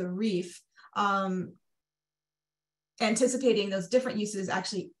the reef, anticipating those different uses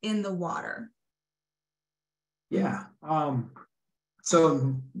actually in the water. Yeah.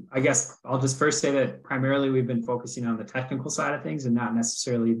 So I guess I'll just first say that primarily we've been focusing on the technical side of things and not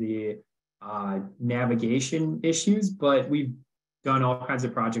necessarily the navigation issues, but we've done all kinds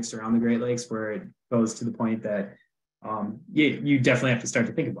of projects around the Great Lakes where it goes to the point that you definitely have to start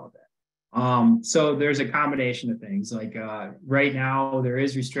to think about that. So there's a combination of things like right now there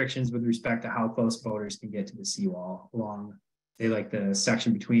is restrictions with respect to how close boaters can get to the seawall along, say, like the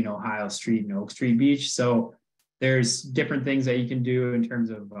section between Ohio Street and Oak Street Beach. So there's different things that you can do in terms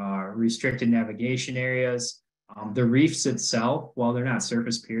of restricted navigation areas. The reefs itself, while they're not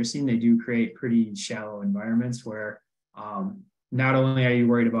surface piercing, they do create pretty shallow environments where not only are you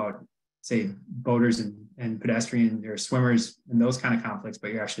worried about, say, boaters and pedestrian or swimmers and those kind of conflicts,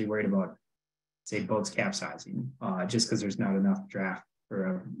 but you're actually worried about, say, boats capsizing just because there's not enough draft for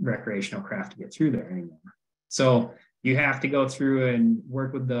a recreational craft to get through there anymore. So you have to go through and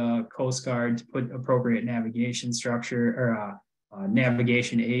work with the Coast Guard to put appropriate navigation structure or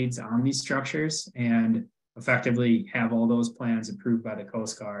navigation aids on these structures and effectively have all those plans approved by the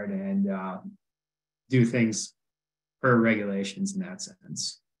Coast Guard and do things per regulations in that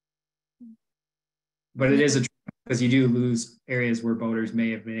sense. But it is a, because you do lose areas where boaters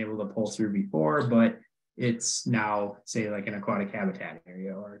may have been able to pull through before, but it's now, say, like an aquatic habitat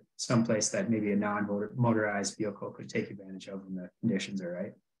area or someplace that maybe a non-motorized vehicle could take advantage of when the conditions are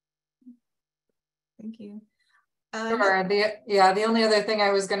right. Thank you. Sure. The only other thing I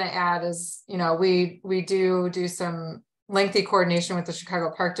was going to add is, we do some lengthy coordination with the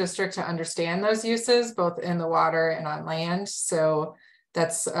Chicago Park District to understand those uses, both in the water and on land. So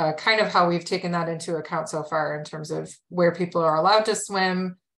that's kind of how we've taken that into account so far in terms of where people are allowed to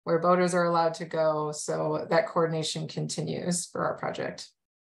swim, where boaters are allowed to go. So that coordination continues for our project.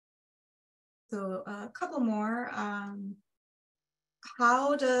 So a couple more.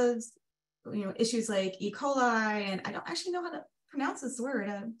 How does, issues like E. coli, and I don't actually know how to pronounce this word,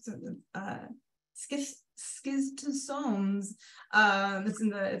 schistosomes, it's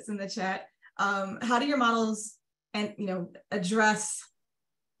in the chat. How do your models address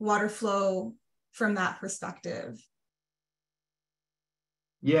water flow from that perspective?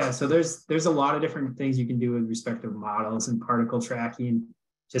 Yeah, so there's a lot of different things you can do with respect to models and particle tracking,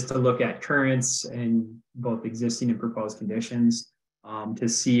 just to look at currents and both existing and proposed conditions, to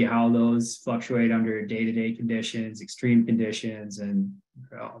see how those fluctuate under day-to-day conditions, extreme conditions, and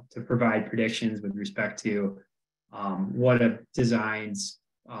to provide predictions with respect to what a design's,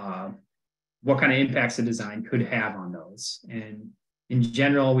 what kind of impacts a design could have on those. And in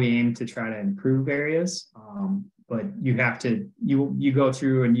general, we aim to try to improve areas, but you have to, you go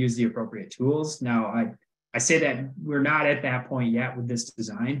through and use the appropriate tools. Now, I say that we're not at that point yet with this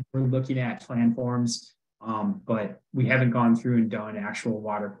design. We're looking at plan forms, but we haven't gone through and done actual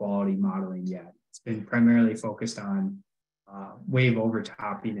water quality modeling yet. It's been primarily focused on wave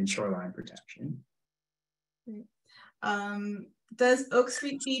overtopping and shoreline protection. Does Oak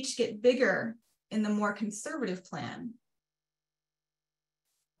Street Beach get bigger in the more conservative plan?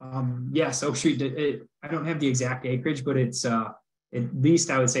 Yes, Oak Street, I don't have the exact acreage, but it's at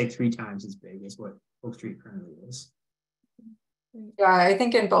least I would say 3 times as big as what Oak Street currently is. Yeah, I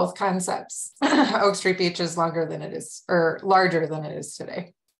think in both concepts, Oak Street Beach is longer than it is, or larger than it is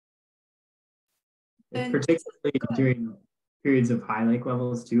today. And particularly during periods of high lake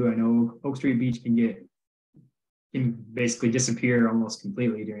levels too. I know Oak Street Beach can basically disappear almost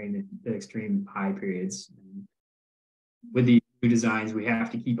completely during the extreme high periods. And with these new designs, we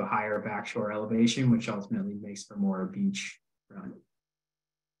have to keep a higher backshore elevation, which ultimately makes for more beach front.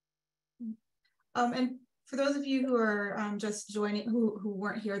 And for those of you who are just joining, who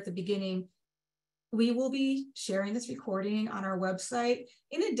weren't here at the beginning, we will be sharing this recording on our website.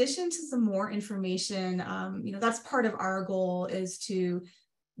 In addition to some more information, that's part of our goal, is to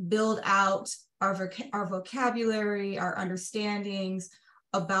build out our vocabulary, our understandings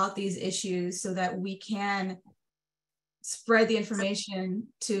about these issues, so that we can spread the information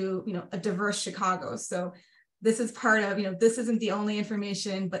to a diverse Chicago. So this is part of, this isn't the only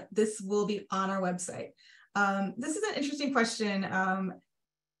information, but this will be on our website. This is an interesting question.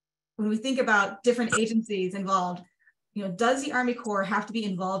 When we think about different agencies involved, does the Army Corps have to be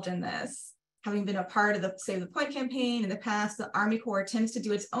involved in this? Having been a part of the Save the Pointe campaign in the past, the Army Corps tends to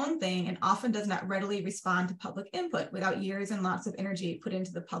do its own thing and often does not readily respond to public input without years and lots of energy put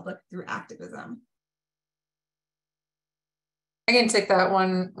into the public through activism. I can take that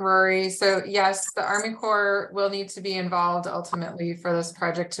one, Rory. So yes, the Army Corps will need to be involved ultimately for this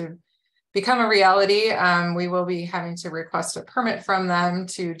project to become a reality. We will be having to request a permit from them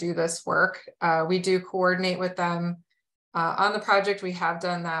to do this work. We do coordinate with them on the project. We have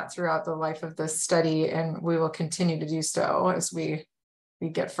done that throughout the life of this study, and we will continue to do so as we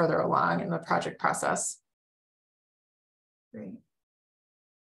get further along in the project process. Great.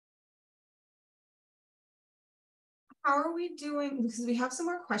 How are we doing? Because we have some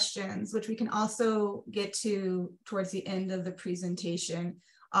more questions, which we can also get to towards the end of the presentation.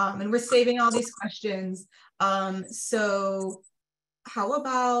 And we're saving all these questions. So how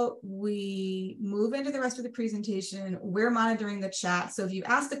about we move into the rest of the presentation? We're monitoring the chat. So if you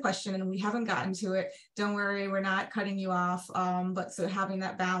asked a question and we haven't gotten to it, don't worry, we're not cutting you off. But so having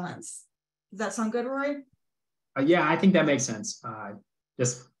that balance. Does that sound good, Rory? Yeah, I think that makes sense.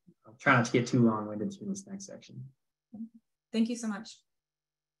 Just I'll try not to get too long-winded through this next section. Thank you so much.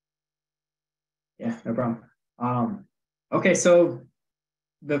 Yeah, no problem. Okay, so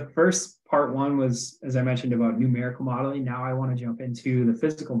the first part one was, as I mentioned, about numerical modeling. Now I want to jump into the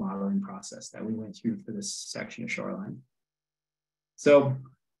physical modeling process that we went through for this section of shoreline. So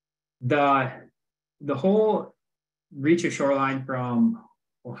the whole reach of shoreline from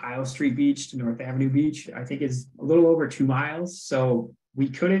Ohio Street Beach to North Avenue Beach, I think, is a little over 2 miles. So we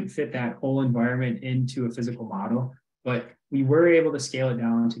couldn't fit that whole environment into a physical model, but we were able to scale it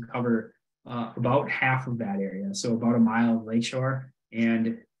down to cover about half of that area. So about 1 mile of lakeshore.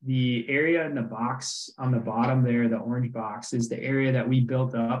 And the area in the box on the bottom there, the orange box, is the area that we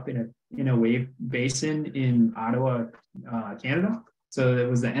built up in a wave basin in Ottawa, Canada. So it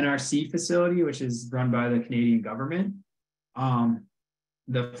was the NRC facility, which is run by the Canadian government.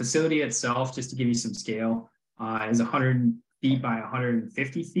 The facility itself, just to give you some scale, is 100 feet by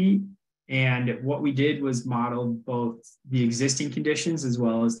 150 feet. And what we did was model both the existing conditions as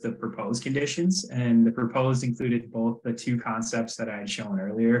well as the proposed conditions. And the proposed included both the two concepts that I had shown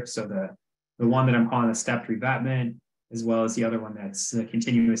earlier. So the one that I'm calling the stepped revetment, as well as the other one that's the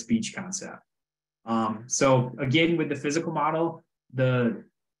continuous beach concept. So again, with the physical model,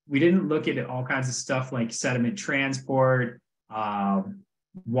 we didn't look at all kinds of stuff like sediment transport,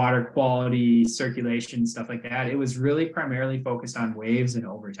 water quality, circulation, stuff like that. It was really primarily focused on waves and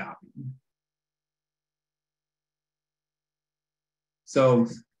overtopping. So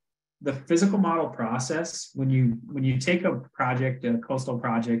the physical model process, when you take a project, a coastal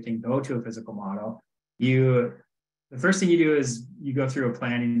project, and go to a physical model, the first thing you do is you go through a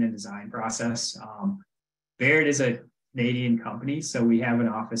planning and design process. Baird is a Canadian company, so we have an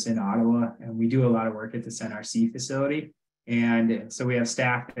office in Ottawa, and we do a lot of work at this NRC facility. And so we have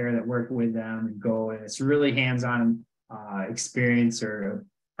staff there that work with them and go, and it's really hands-on experience or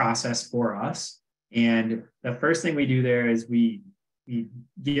process for us. And the first thing we do there is we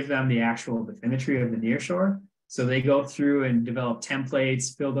give them the actual bathymetry of the nearshore. So they go through and develop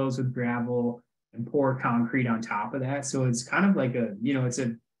templates, fill those with gravel, and pour concrete on top of that. So it's kind of like it's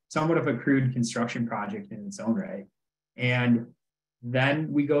a somewhat of a crude construction project in its own right. And then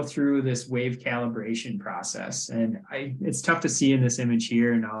we go through this wave calibration process. And it's tough to see in this image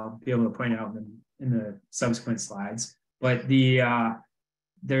here, and I'll be able to point out in the subsequent slides. But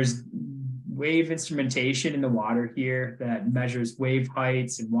there's wave instrumentation in the water here that measures wave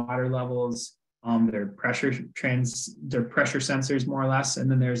heights and water levels. They're pressure sensors, more or less.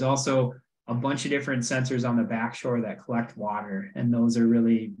 And then there's also a bunch of different sensors on the backshore that collect water. And those are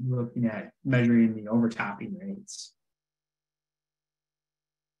really looking at measuring the overtopping rates.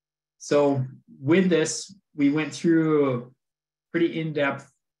 So with this, we went through pretty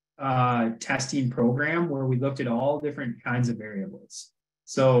in-depth testing program where we looked at all different kinds of variables.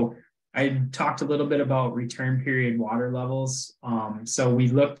 So I talked a little bit about return period water levels. So we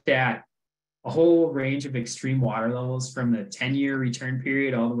looked at a whole range of extreme water levels from the 10-year return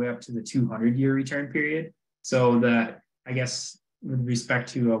period all the way up to the 200-year return period. So that, I guess, with respect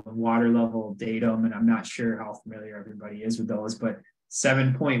to a water level datum, and I'm not sure how familiar everybody is with those, but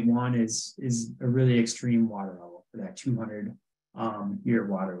 7.1 is a really extreme water level for that 200-year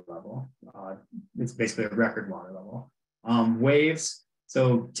water level. It's basically a record water level. Waves,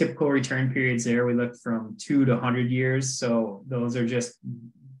 so typical return periods there, we looked from 2 to 100 years. So those are just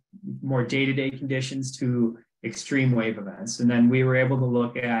more day-to-day conditions to extreme wave events. And then we were able to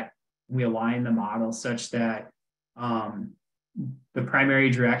look at, we aligned the model such that the primary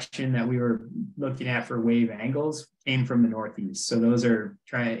direction that we were looking at for wave angles came from the northeast. So those are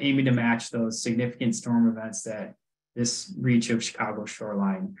aiming to match those significant storm events that this reach of Chicago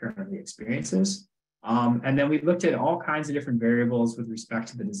shoreline currently experiences. And then we looked at all kinds of different variables with respect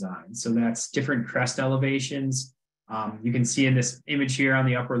to the design. So that's different crest elevations. You can see in this image here on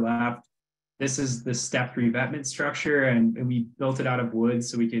the upper left, this is the stepped revetment structure, and we built it out of wood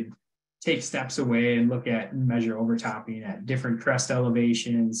so we could take steps away and look at and measure overtopping at different crest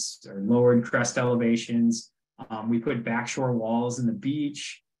elevations or lowered crest elevations. We put backshore walls in the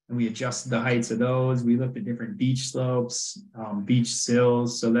beach and we adjusted the heights of those. We looked at different beach slopes, beach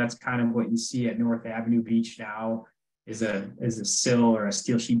sills. So that's kind of what you see at North Avenue Beach now is a sill or a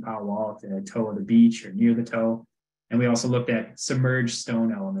steel sheet pile wall at the toe of the beach or near the toe. And we also looked at submerged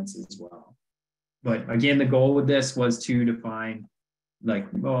stone elements as well. But again, the goal with this was to define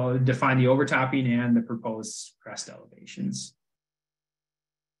the overtopping and the proposed crest elevations.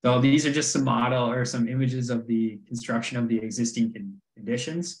 So these are just some some images of the construction of the existing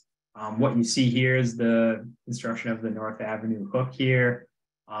conditions. What you see here is the construction of the North Avenue hook here.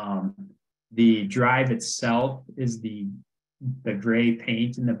 The drive itself is the gray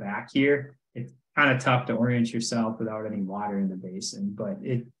paint in the back here. It's kind of tough to orient yourself without any water in the basin, but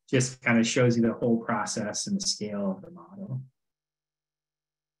it just kind of shows you the whole process and the scale of the model.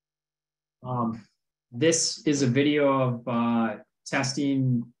 This is a video of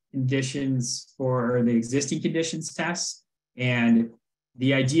testing conditions for the existing conditions test. And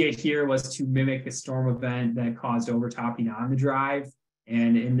the idea here was to mimic a storm event that caused overtopping on the drive.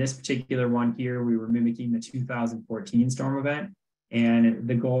 And in this particular one here, we were mimicking the 2014 storm event. And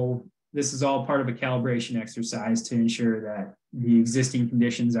the goal, this is all part of a calibration exercise to ensure that the existing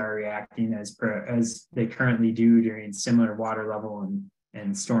conditions are reacting as they currently do during similar water level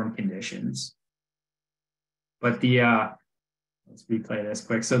and storm conditions. But let's replay this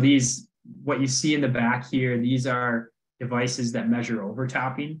quick. So what you see in the back here, these are devices that measure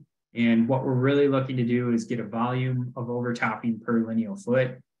overtopping. And what we're really looking to do is get a volume of overtopping per lineal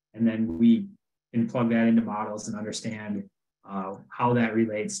foot. And then we can plug that into models and understand how that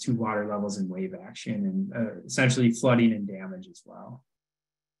relates to water levels and wave action and essentially flooding and damage as well.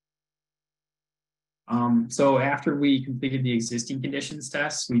 So after we completed the existing conditions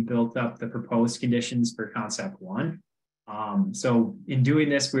tests, we built up the proposed conditions for concept one. So in doing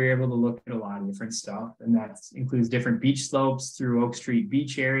this, we were able to look at a lot of different stuff, and that includes different beach slopes through Oak Street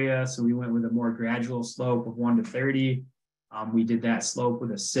Beach area. So we went with a more gradual slope of 1 to 30. We did that slope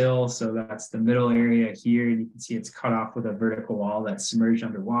with a sill. So that's the middle area here. And you can see it's cut off with a vertical wall that's submerged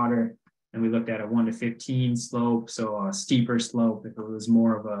underwater. And we looked at a 1 to 15 slope. So a steeper slope if it was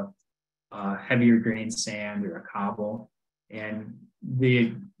more of a heavier grain sand or a cobble. And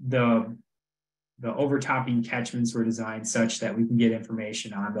the overtopping catchments were designed such that we can get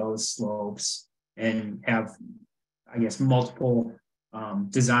information on those slopes and have, I guess, multiple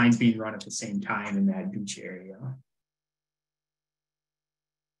designs being run at the same time in that beach area.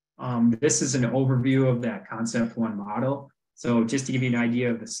 This is an overview of that concept one model. So just to give you an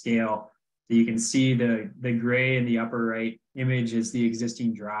idea of the scale, so you can see the gray in the upper right image is the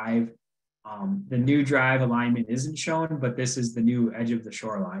existing drive. The new drive alignment isn't shown, but this is the new edge of the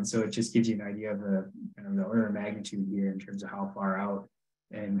shoreline. So it just gives you an idea of the order of magnitude here in terms of how far out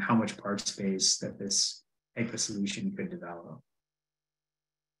and how much park space that this type of solution could develop.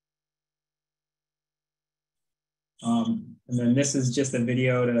 And then this is just a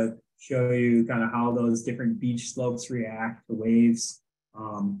video to show you kind of how those different beach slopes react to waves.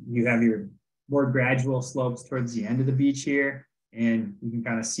 You have your more gradual slopes towards the end of the beach here. And you can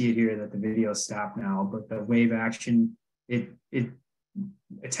kind of see it here that the video stopped now, but the wave action, it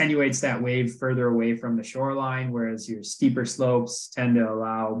attenuates that wave further away from the shoreline, whereas your steeper slopes tend to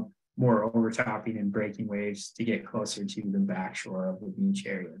allow more overtopping and breaking waves to get closer to the backshore of the beach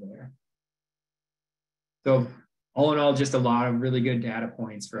area there. So all in all, just a lot of really good data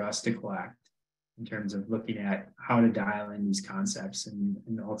points for us to collect in terms of looking at how to dial in these concepts and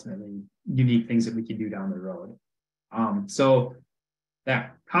ultimately unique things that we can do down the road. So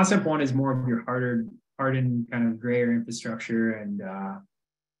that concept one is more of your hardened kind of grayer infrastructure. And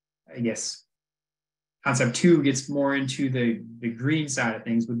I guess concept two gets more into the green side of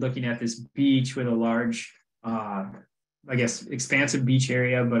things, with looking at this beach with a large, I guess, expansive beach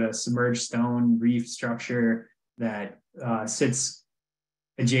area, but a submerged stone reef structure that sits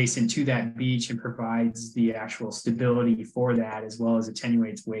adjacent to that beach and provides the actual stability for that, as well as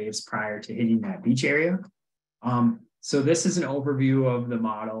attenuates waves prior to hitting that beach area. So this is an overview of the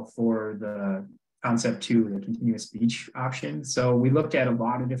model for the concept two, the continuous beach option. So we looked at a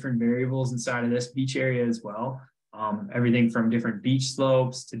lot of different variables inside of this beach area as well. Everything from different beach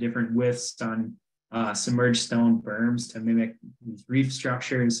slopes to different widths on submerged stone berms to mimic these reef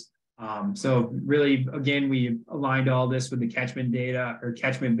structures. So really, again, we aligned all this with the catchment data or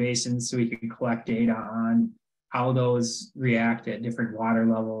catchment basins, so we can collect data on how those react at different water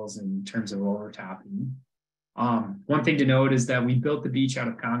levels in terms of overtopping. One thing to note is that we built the beach out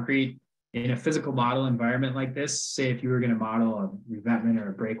of concrete. In a physical model environment like this, say if you were going to model a revetment or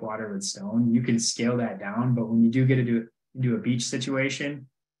a breakwater with stone, you can scale that down. But when you do get into a beach situation,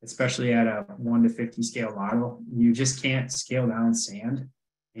 especially at a 1 to 50 scale model, you just can't scale down sand.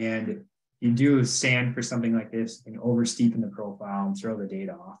 And you do sand for something like this and oversteepen the profile and throw the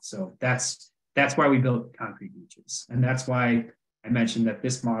data off. So that's why we built concrete beaches. And that's why I mentioned that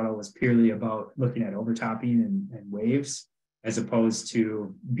this model was purely about looking at overtopping and waves, as opposed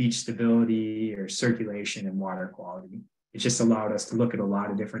to beach stability or circulation and water quality. It just allowed us to look at a lot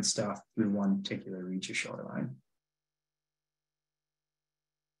of different stuff through one particular reach of shoreline.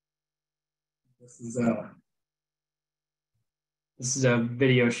 This is a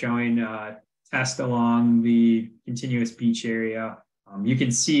video showing test along the continuous beach area. You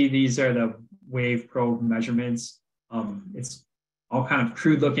can see these are the wave probe measurements. It's all kind of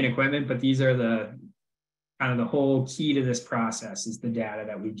crude looking equipment, but these are the kind of the whole key to this process is the data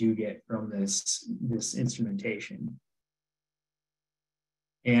that we do get from this instrumentation.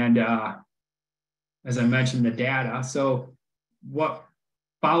 And as I mentioned, the data. So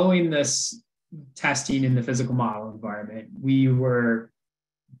following this testing in the physical model environment, you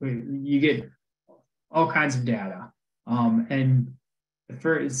get all kinds of data.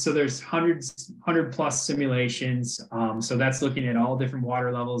 So there's 100 plus simulations. So that's looking at all different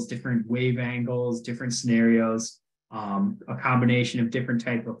water levels, different wave angles, different scenarios, a combination of different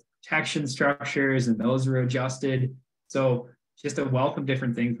type of protection structures, and those were adjusted. So just a wealth of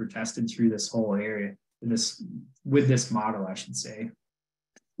different things were tested through this whole area, with this model, I should say.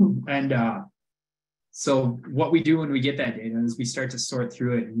 And so what we do when we get that data is we start to sort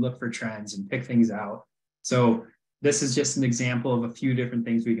through it and look for trends and pick things out. So this is just an example of a few different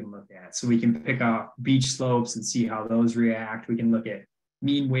things we can look at. So we can pick out beach slopes and see how those react. We can look at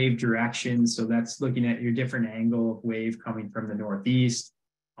mean wave direction. So that's looking at your different angle of wave coming from the northeast.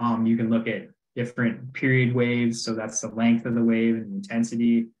 You can look at different period waves. So that's the length of the wave and the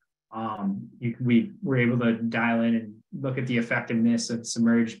intensity. We were able to dial in and look at the effectiveness of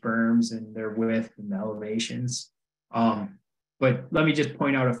submerged berms and their width and the elevations. But let me just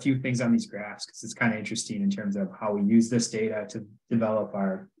point out a few things on these graphs, because it's kind of interesting in terms of how we use this data to develop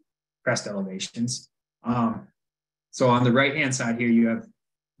our crest elevations. So on the right-hand side here, you have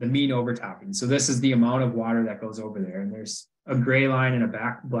the mean overtopping. So this is the amount of water that goes over there. And there's a gray line and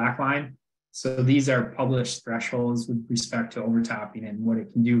a black line. So these are published thresholds with respect to overtopping and what it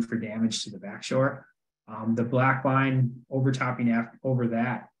can do for damage to the backshore. The black line overtopping over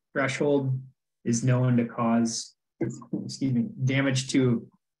that threshold is known to cause damage to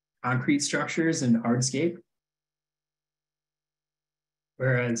concrete structures and hardscape.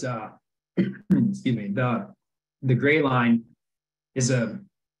 Whereas, the gray line is a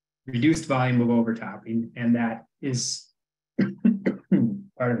reduced volume of overtopping, and that is,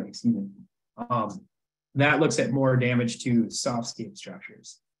 that looks at more damage to softscape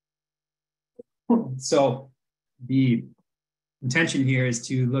structures. So the intention here is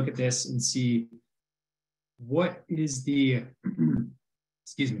to look at this and see what is the,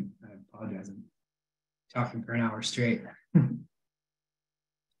 excuse me, I apologize, I'm talking for an hour straight.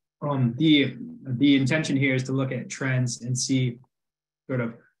 The intention here is to look at trends and see sort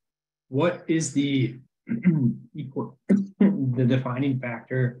of what is the the defining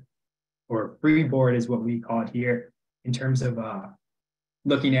factor, or freeboard is what we call it here, in terms of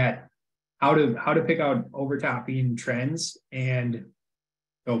looking at how to pick out overtopping trends. And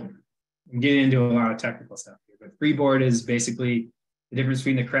so I'm getting into a lot of technical stuff here, but freeboard is basically the difference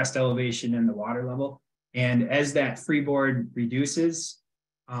between the crest elevation and the water level. And as that freeboard reduces,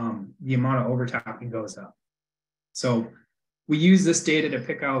 the amount of overtopping goes up. So we use this data to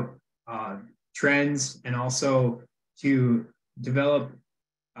pick out trends and also to develop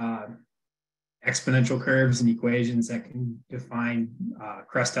exponential curves and equations that can define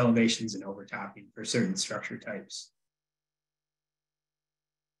crest elevations and overtopping for certain structure types.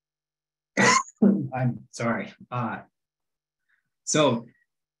 I'm sorry. So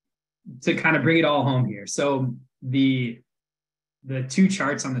to kind of bring it all home here. So the two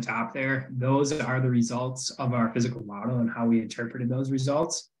charts on the top there, those are the results of our physical model and how we interpreted those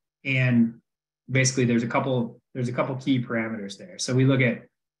results. And basically there's a couple key parameters there. So we look at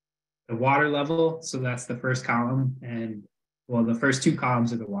the water level. So that's the first column. And well, the first two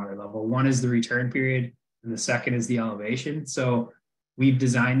columns are the water level. One is the return period and the second is the elevation. So we've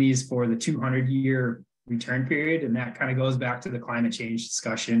designed these for the 200-year return period. And that kind of goes back to the climate change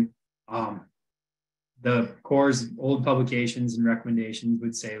discussion. The Corps' old publications and recommendations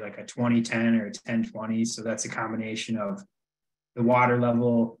would say like a 2010 or a 1020. So that's a combination of the water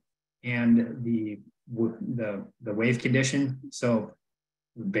level and the wave condition. So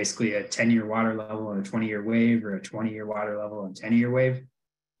basically a 10-year water level and a 20-year wave, or a 20-year water level and 10-year wave,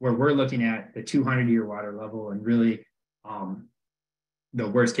 where we're looking at the 200-year water level and really the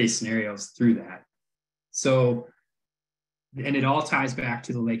worst case scenarios through that. So, and it all ties back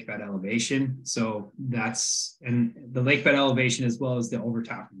to the lake bed elevation. So and the lake bed elevation as well as the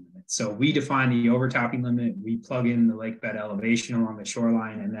overtopping limit. So we define the overtopping limit, we plug in the lake bed elevation along the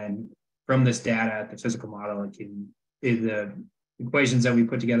shoreline, and then from this data, the physical model, the equations that we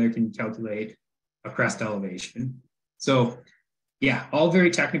put together can calculate a crest elevation. So yeah, all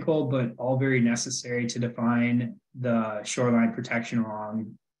very technical, but all very necessary to define the shoreline protection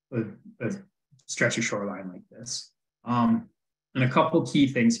along a stretch of shoreline like this. And a couple key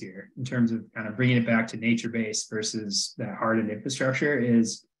things here in terms of kind of bringing it back to nature-based versus that hardened infrastructure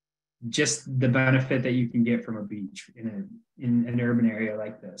is just the benefit that you can get from a beach in an urban area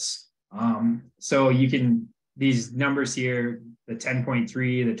like this. So you can, these numbers here, the 10.3,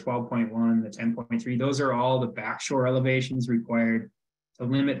 the 12.1, the 10.3, those are all the backshore elevations required to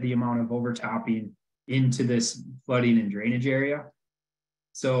limit the amount of overtopping into this flooding and drainage area.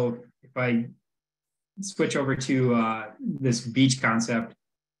 So if I switch over to this beach concept,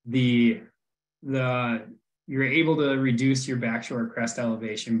 you're able to reduce your backshore crest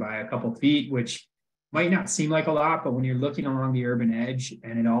elevation by a couple feet, which might not seem like a lot, but when you're looking along the urban edge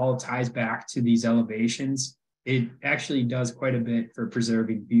and it all ties back to these elevations, it actually does quite a bit for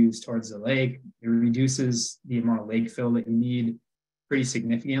preserving views towards the lake. It reduces the amount of lake fill that you need pretty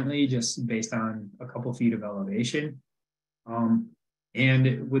significantly just based on a couple feet of elevation.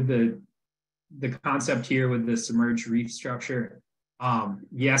 And with the concept here with the submerged reef structure,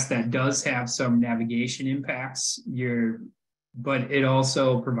 yes, that does have some navigation impacts, but it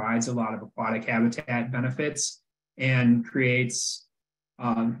also provides a lot of aquatic habitat benefits and creates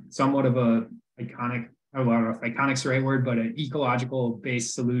somewhat of iconic, I don't know if iconic's the right word, but an ecological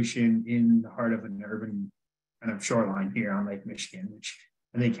based solution in the heart of an urban kind of shoreline here on Lake Michigan, which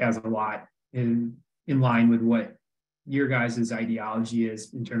I think has a lot in line with what your guys' ideology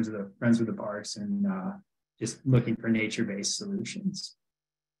is in terms of the Friends with the Parks and just looking for nature-based solutions.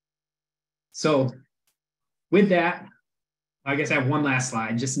 So with that, I guess I have one last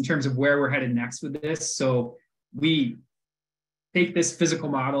slide just in terms of where we're headed next with this. So we take this physical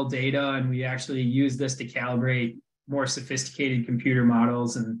model data and we actually use this to calibrate more sophisticated computer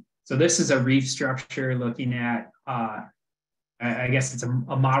models. And so this is a reef structure looking at, I guess it's a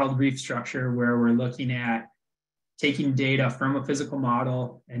modeled reef structure where we're looking at taking data from a physical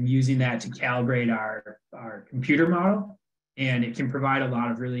model and using that to calibrate our computer model. And it can provide a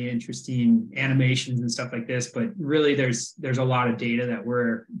lot of really interesting animations and stuff like this, but really there's a lot of data that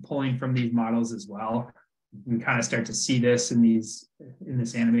we're pulling from these models as well. You can kind of start to see this in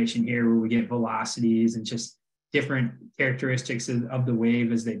this animation here where we get velocities and just different characteristics of the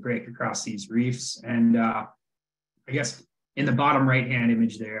wave as they break across these reefs. And I guess in the bottom right-hand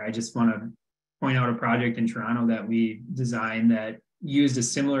image there, I just want to point out a project in Toronto that we designed that used a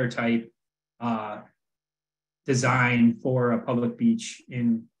similar type design for a public beach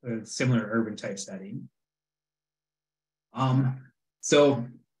in a similar urban type setting. So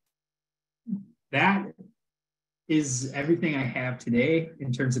that is everything I have today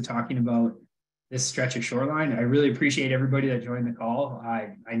in terms of talking about this stretch of shoreline. I really appreciate everybody that joined the call.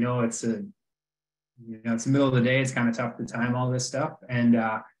 I know it's it's the middle of the day. It's kind of tough to time all this stuff. And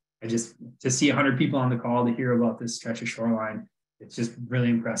to see 100 people on the call to hear about this stretch of shoreline, it's just really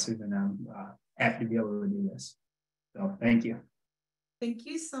impressive. And I'm happy to be able to do this. So thank you. Thank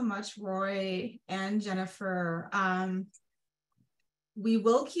you so much, Roy and Jennifer. We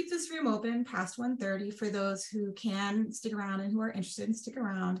will keep this room open past 1:30 for those who can stick around and who are interested in stick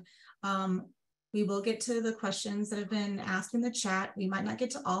around. We will get to the questions that have been asked in the chat. We might not get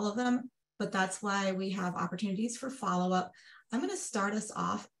to all of them, but that's why we have opportunities for follow-up. I'm going to start us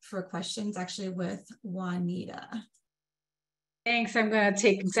off for questions actually with Juanita. Thanks. I'm going to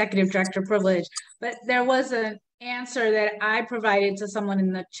take executive director privilege, but there was an answer that I provided to someone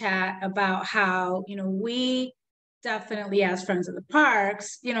in the chat about how, we definitely as Friends of the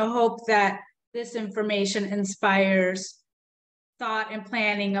Parks, hope that this information inspires thought and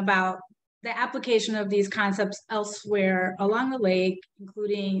planning about the application of these concepts elsewhere along the lake,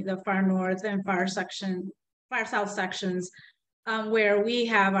 including the far north and far south sections, where we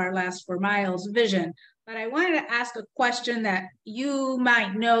have our last 4 miles vision. But I wanted to ask a question that you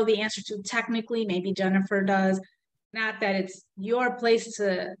might know the answer to technically, maybe Jennifer does. Not that it's your place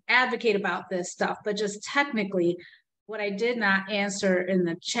to advocate about this stuff, but just technically, what I did not answer in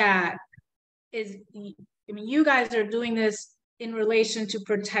the chat is, you guys are doing this in relation to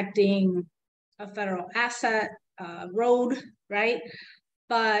protecting a federal asset, road, right?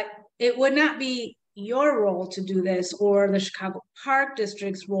 But it would not be your role to do this or the Chicago Park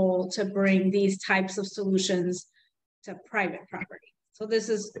District's role to bring these types of solutions to private property. So this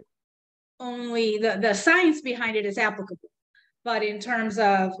is only the science behind it is applicable, but in terms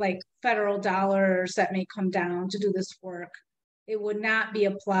of like federal dollars that may come down to do this work, it would not be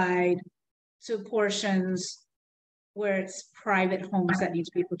applied to portions where it's private homes that need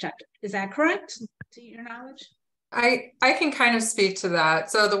to be protected. Is that correct, to your knowledge? I can kind of speak to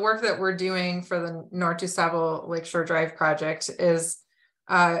that. So the work that we're doing for the North DuSable Lakeshore Drive project is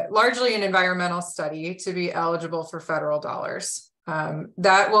largely an environmental study to be eligible for federal dollars.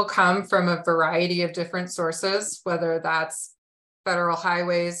 That will come from a variety of different sources, whether that's federal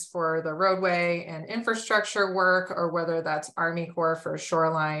highways for the roadway and infrastructure work, or whether that's Army Corps for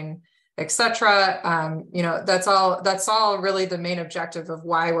shoreline, etc. That's all really the main objective of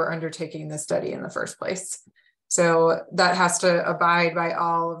why we're undertaking this study in the first place. So that has to abide by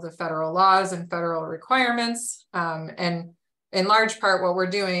all of the federal laws and federal requirements. And in large part, what we're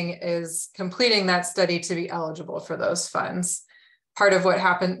doing is completing that study to be eligible for those funds. Part of what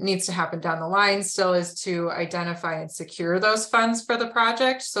needs to happen down the line still is to identify and secure those funds for the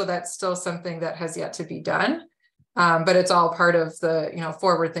project. So that's still something that has yet to be done. But it's all part of the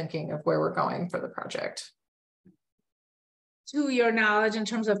forward thinking of where we're going for the project. To your knowledge, in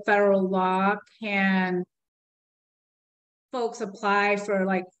terms of federal law, can folks apply for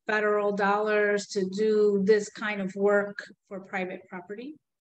like federal dollars to do this kind of work for private property?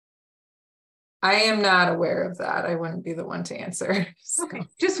 I am not aware of that. I wouldn't be the one to answer. So. Okay,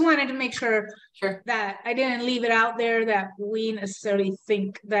 just wanted to make sure that I didn't leave it out there that we necessarily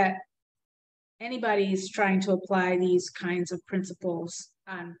think that anybody's trying to apply these kinds of principles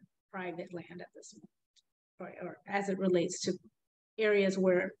on private land at this moment, or as it relates to areas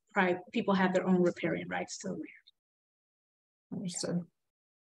where people have their own riparian rights to the land. Understood.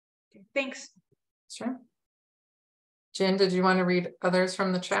 Okay, thanks. Sure. Jen, did you want to read others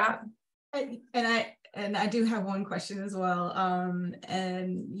from the chat? And I do have one question as well.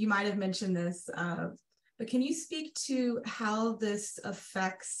 And you might have mentioned this, but can you speak to how this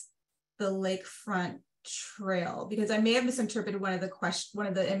affects the lakefront trail? Because I may have misinterpreted one of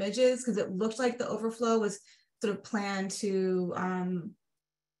the images, because it looked like the overflow was sort of planned to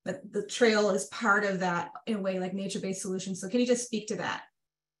that the trail is part of that in a way, like nature-based solutions. So can you just speak to that?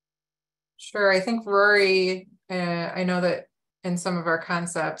 Sure. I think Rory, I know that in some of our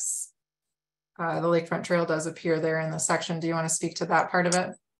concepts, the lakefront trail does appear there in the section. Do you want to speak to that part of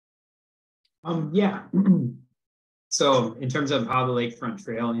it? Yeah. So in terms of how the lakefront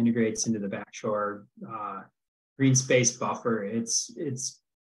trail integrates into the backshore green space buffer, it's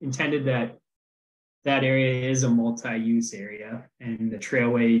intended that area is a multi-use area, and the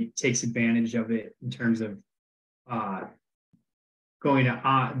trailway takes advantage of it in terms of going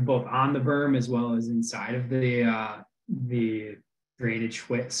both on the berm as well as inside of the drainage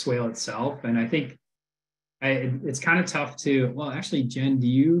swale itself. And I think it's kind of tough to, well, actually, Jen, do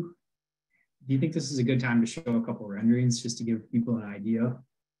you think this is a good time to show a couple of renderings just to give people an idea?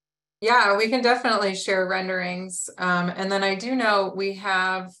 Yeah, we can definitely share renderings. And then I do know we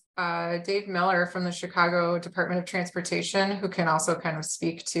have Dave Miller from the Chicago Department of Transportation, who can also kind of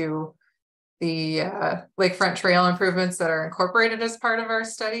speak to the lakefront trail improvements that are incorporated as part of our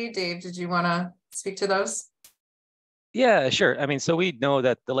study. Dave, did you want to speak to those? Yeah, sure. I mean, so we know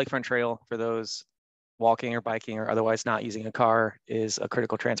that the lakefront trail, for those walking or biking or otherwise not using a car, is a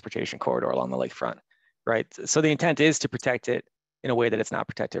critical transportation corridor along the lakefront, right? So the intent is to protect it in a way that it's not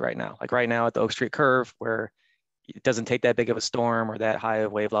protected right now. Like right now at the Oak Street curve, where it doesn't take that big of a storm or that high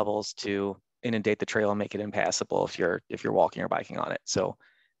of wave levels to inundate the trail and make it impassable if you're walking or biking on it. So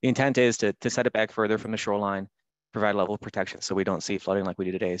the intent is to set it back further from the shoreline, provide a level of protection so we don't see flooding like we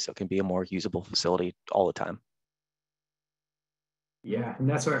do today, so it can be a more usable facility all the time. Yeah, and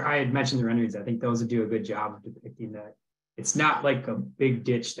that's where I had mentioned the renderings. I think those would do a good job of depicting that. It's not like a big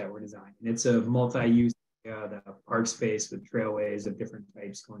ditch that we're designing. It's a multi-use the park space with trailways of different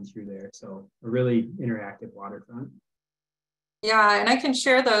types going through there. So a really interactive waterfront. Yeah, and I can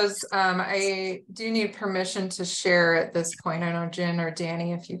share those. I do need permission to share at this point. I know Jen or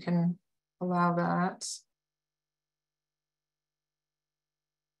Danny, if you can allow that.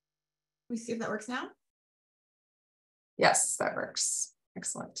 We see if that works now. Yes, that works.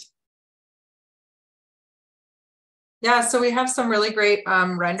 Excellent. Yeah, so we have some really great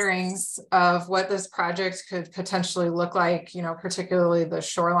renderings of what this project could potentially look like, you know, particularly the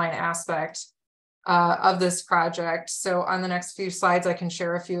shoreline aspect of this project. So on the next few slides, I can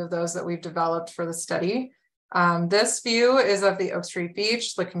share a few of those that we've developed for the study. This view is of the Oak Street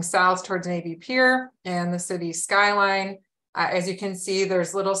Beach, looking south towards Navy Pier and the city skyline. As you can see,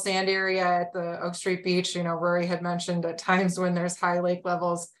 there's little sand area at the Oak Street Beach. You know, Rory had mentioned at times when there's high lake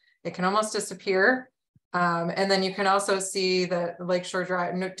levels, it can almost disappear. And then you can also see that Lakeshore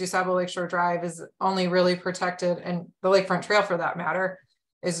Drive, DuSable Lakeshore Drive is only really protected, and the Lakefront Trail for that matter,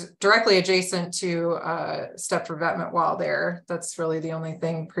 is directly adjacent to a stepped revetment wall there. That's really the only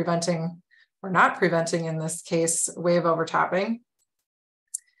thing preventing, or not preventing in this case, wave overtopping.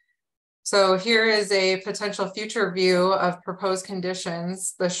 So here is a potential future view of proposed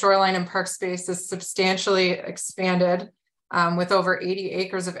conditions. The shoreline and park space is substantially expanded with over 80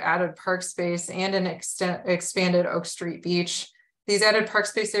 acres of added park space and an expanded Oak Street Beach. These added park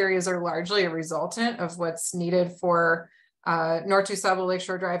space areas are largely a resultant of what's needed for North DuSable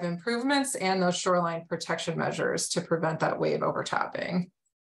Lakeshore Drive improvements and those shoreline protection measures to prevent that wave overtopping.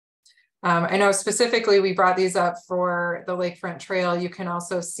 I know specifically we brought these up for the Lakefront Trail. You can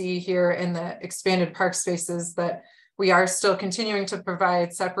also see here in the expanded park spaces that we are still continuing to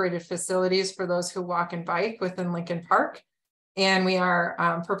provide separated facilities for those who walk and bike within Lincoln Park. And we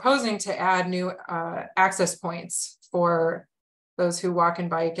are proposing to add new access points for those who walk and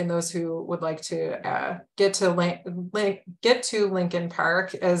bike and those who would like to get to Lincoln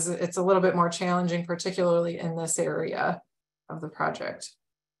Park, as it's a little bit more challenging, particularly in this area of the project.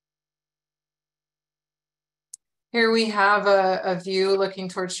 Here we have a view looking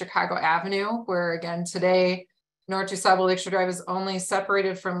towards Chicago Avenue, where again today, North DuSable Lakeshore Drive is only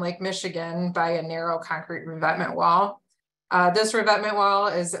separated from Lake Michigan by a narrow concrete revetment wall. This revetment wall,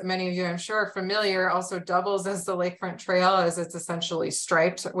 as many of you I'm sure are familiar, also doubles as the Lakefront Trail, as it's essentially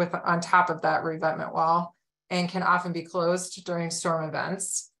striped with on top of that revetment wall and can often be closed during storm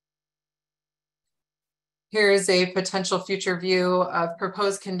events. Here is a potential future view of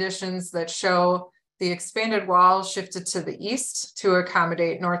proposed conditions that show the expanded wall shifted to the east to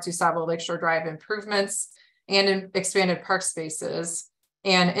accommodate North DuSable Lakeshore Drive improvements and expanded park spaces.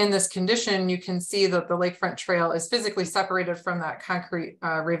 And in this condition, you can see that the Lakefront Trail is physically separated from that concrete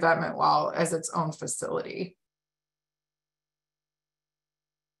revetment wall as its own facility.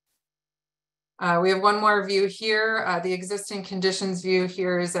 We have one more view here. The existing conditions view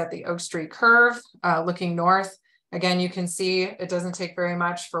here is at the Oak Street curve, looking north. Again, you can see it doesn't take very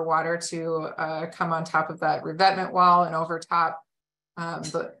much for water to come on top of that revetment wall and overtop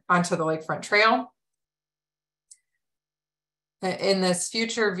onto the Lakefront Trail. In this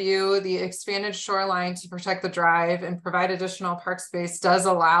future view, the expanded shoreline to protect the drive and provide additional park space does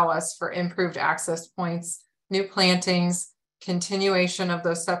allow us for improved access points, new plantings, continuation of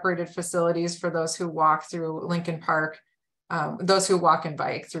those separated facilities for those who walk through Lincoln Park, those who walk and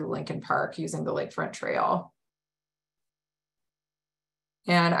bike through Lincoln Park using the Lakefront Trail.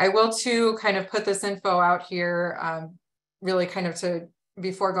 And I will too kind of put this info out here, really kind of to,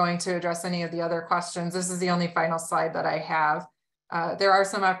 before going to address any of the other questions. This is the only final slide that I have. There are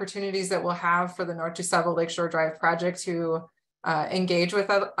some opportunities that we'll have for the North DuSable Lakeshore Drive project to engage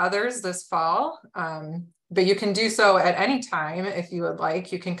with others this fall. But you can do so at any time if you would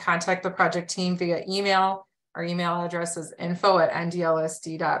like. You can contact the project team via email. Our email address is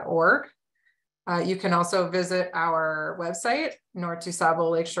info@ndlsd.org. You can also visit our website,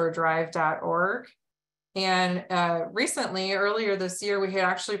 northdusableLakeshoreDrive.org. And recently, earlier this year, we had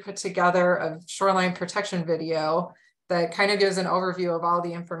actually put together a shoreline protection video that kind of gives an overview of all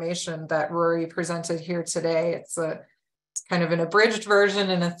the information that Rory presented here today. It's kind of an abridged version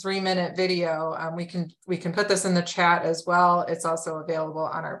in a 3-minute video. We can put this in the chat as well. It's also available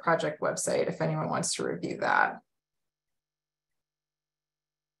on our project website if anyone wants to review that.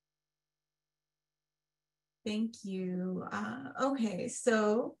 Thank you. Okay,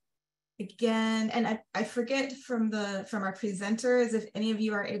 so again, and I forget from our presenters, if any of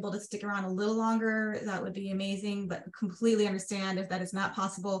you are able to stick around a little longer, that would be amazing, but completely understand if that is not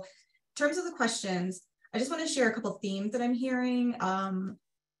possible. In terms of the questions, I just want to share a couple of themes that I'm hearing.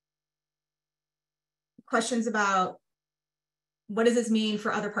 Questions about what does this mean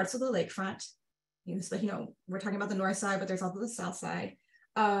for other parts of the lakefront? You know, we're talking about the north side, but there's also the south side.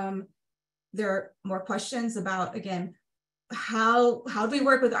 There are more questions about, again, how do we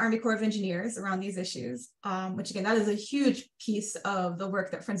work with the Army Corps of Engineers around these issues? Which again, that is a huge piece of the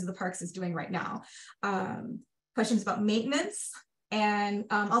work that Friends of the Parks is doing right now. Questions about maintenance and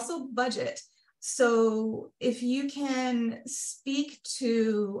also budget. So if you can speak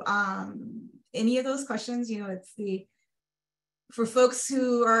to any of those questions, you know, it's for folks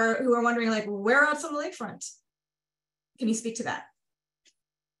who are wondering, like, where else on the lakefront? Can you speak to that?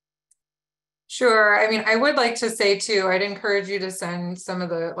 Sure. I mean, I would like to say too, I'd encourage you to send some of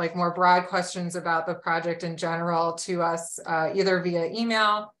the like more broad questions about the project in general to us, either via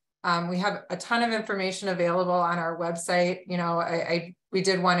email. We have a ton of information available on our website. You know, we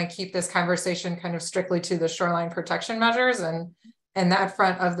did want to keep this conversation kind of strictly to the shoreline protection measures and that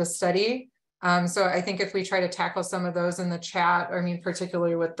front of the study. So I think if we try to tackle some of those in the chat, I mean,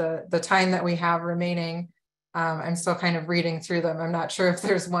 particularly with the time that we have remaining, I'm still kind of reading through them. I'm not sure if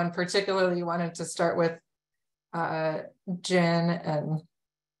there's one particularly you wanted to start with, Jen, and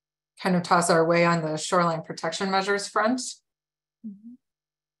kind of toss our way on the shoreline protection measures front.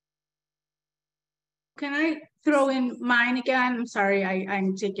 Can I throw in mine again? I'm sorry,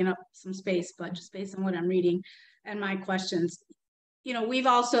 I'm taking up some space, but just based on what I'm reading and my questions. You know, we've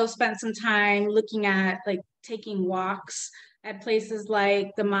also spent some time looking at like taking walks at places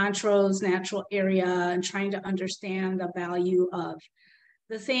like the Montrose Natural Area and trying to understand the value of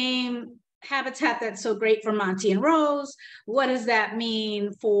the same habitat that's so great for Monty and Rose. What does that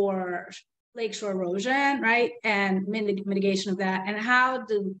mean for lakeshore erosion, right? And mitigation of that. And how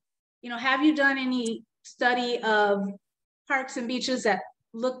do, you know, have you done any study of parks and beaches that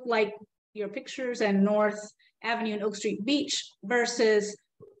look like your pictures and North Avenue and Oak Street Beach versus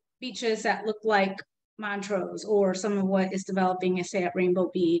beaches that look like Montrose or some of what is developing, say, at Rainbow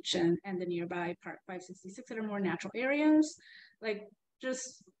Beach and the nearby Park 566 that are more natural areas? Like,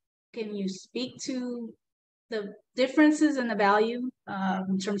 just can you speak to the differences in the value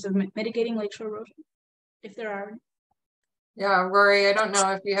in terms of mitigating lakeshore erosion, if there are? Yeah, Rory, I don't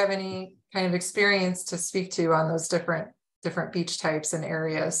know if you have any kind of experience to speak to on those different beach types and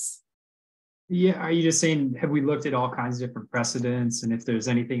areas. Yeah, are you just saying, have we looked at all kinds of different precedents and if there's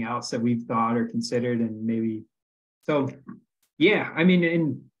anything else that we've thought or considered and maybe, so yeah, I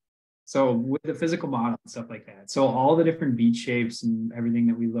mean, so with the physical model and stuff like that, so all the different beach shapes and everything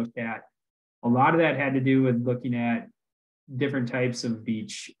that we looked at, a lot of that had to do with looking at different types of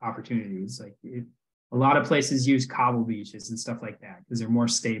beach opportunities. Like a lot of places use cobble beaches and stuff like that because they're more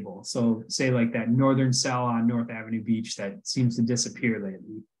stable. So say like that northern cell on North Avenue Beach that seems to disappear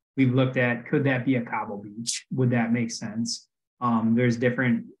lately. We've looked at, could that be a cobble beach? Would that make sense? There's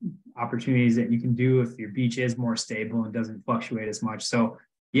different opportunities that you can do if your beach is more stable and doesn't fluctuate as much. So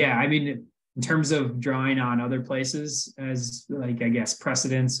yeah, I mean, in terms of drawing on other places as like, I guess,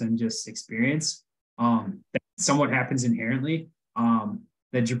 precedents and just experience, that somewhat happens inherently.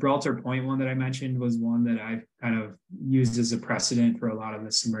 The Gibraltar Point one that I mentioned was one that I've kind of used as a precedent for a lot of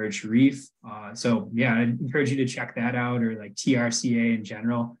the submerged reef. So yeah, I'd encourage you to check that out, or like TRCA in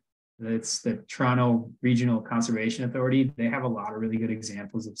general. It's the Toronto Regional Conservation Authority. They have a lot of really good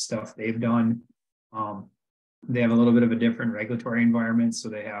examples of stuff they've done. They have a little bit of a different regulatory environment, so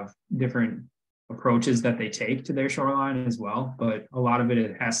they have different approaches that they take to their shoreline as well. But a lot of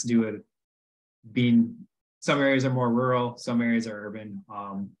it has to do with being, some areas are more rural, some areas are urban.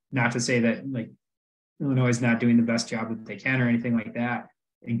 Not to say that like Illinois is not doing the best job that they can or anything like that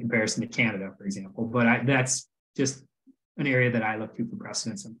in comparison to Canada, for example. But that's just an area that I look to for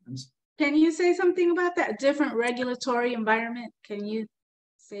precedent sometimes. Can you say something about that different regulatory environment? Can you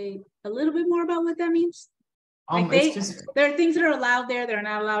say a little bit more about what that means? Like there are things that are allowed there that are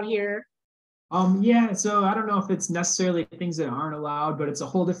not allowed here. Yeah, so I don't know if it's necessarily things that aren't allowed, but it's a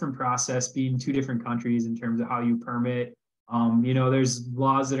whole different process being two different countries in terms of how you permit. You know, there's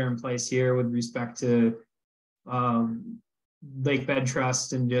laws that are in place here with respect to lake bed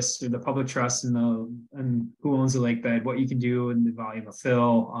trust and just the public trust and who owns the lake bed, what you can do and the volume of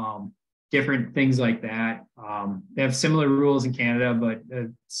fill, different things like that. They have similar rules in Canada, but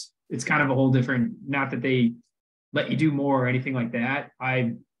it's kind of a whole different, not that they let you do more or anything like that.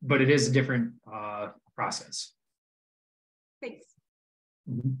 But it is a different process. Thanks.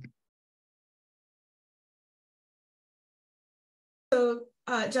 Mm-hmm. So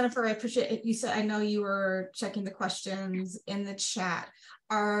Jennifer, I appreciate it. You said, I know you were checking the questions in the chat.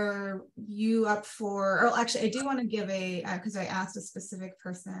 Are you up for, or actually I do want to give a, because I asked a specific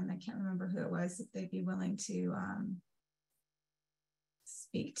person, I can't remember who it was, if they'd be willing to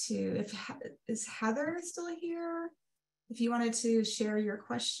speak to, is Heather still here? If you wanted to share your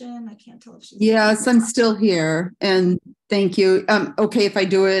question, I can't tell if she's. Yes, I'm still here, and thank you. Okay, if I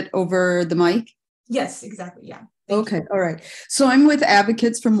do it over the mic? Yes, exactly, yeah. Okay, all right. So I'm with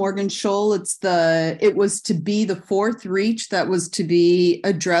Advocates for Morgan Shoal. It was to be the fourth reach that was to be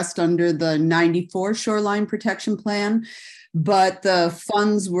addressed under the 94 Shoreline Protection Plan, but the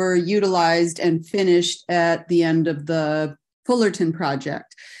funds were utilized and finished at the end of the Fullerton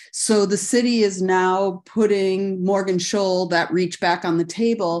project. So the city is now putting Morgan Shoal, that reach, back on the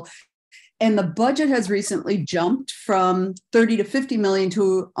table. And the budget has recently jumped from 30 to 50 million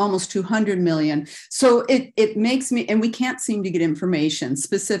to almost 200 million. So it makes me, and we can't seem to get information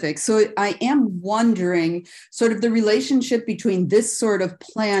specific. So I am wondering sort of the relationship between this sort of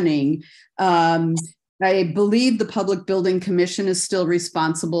planning. I believe the Public Building Commission is still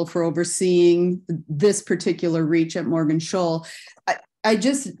responsible for overseeing this particular reach at Morgan Shoal. I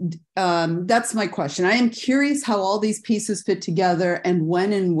just, that's my question. I am curious how all these pieces fit together and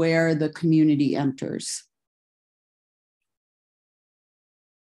when and where the community enters.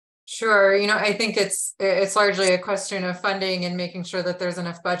 Sure. I think it's largely a question of funding and making sure that there's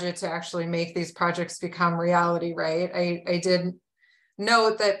enough budget to actually make these projects become reality, right? I did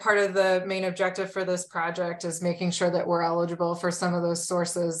note that part of the main objective for this project is making sure that we're eligible for some of those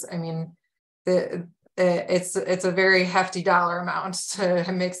sources. I mean, it's a very hefty dollar amount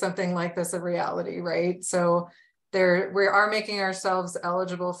to make something like this a reality, right? So we are making ourselves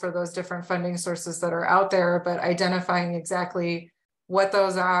eligible for those different funding sources that are out there, but identifying exactly what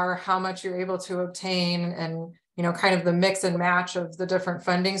those are, how much you're able to obtain, and kind of the mix and match of the different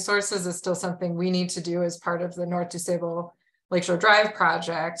funding sources is still something we need to do as part of the North DuSable Lakeshore Drive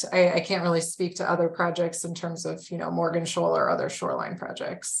project. I can't really speak to other projects in terms of Morgan Shoal or other shoreline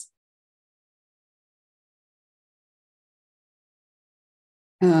projects.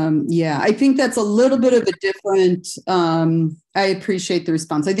 Yeah, I think that's a little bit of a different, I appreciate the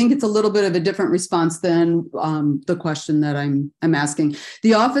response. I think it's a little bit of a different response than the question that I'm asking.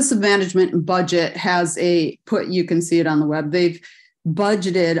 The Office of Management and Budget has you can see it on the web. They've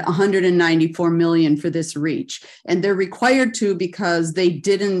budgeted 194 million for this reach, and they're required to because they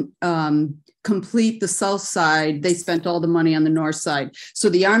didn't complete the south side. They spent all the money on the north side. So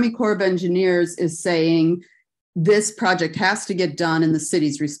the Army Corps of Engineers is saying, this project has to get done and the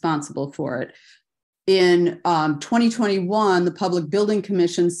city's responsible for it. In 2021, the Public Building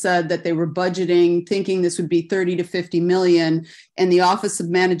Commission said that they were budgeting, thinking this would be 30 to 50 million, and the Office of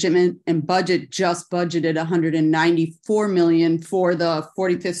Management and Budget just budgeted 194 million for the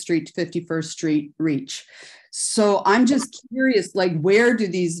 45th Street to 51st Street reach. So I'm just curious, where do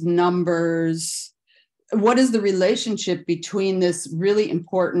these numbers, what is the relationship between this really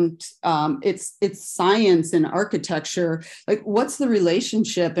important, it's science and architecture, what's the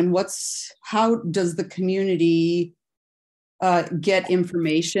relationship, and how does the community get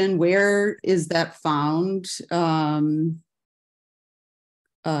information? Where is that found? Where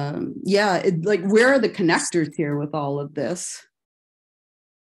are the connectors here with all of this?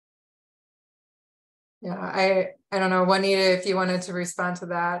 Yeah, I don't know, Juanita, if you wanted to respond to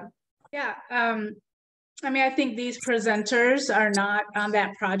that. Yeah. I think these presenters are not on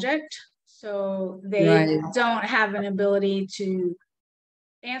that project, so they don't have an ability to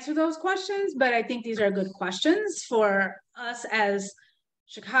answer those questions, but I think these are good questions for us as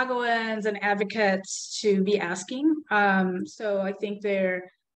Chicagoans and advocates to be asking. So I think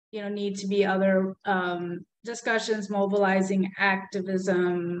there, need to be other discussions, mobilizing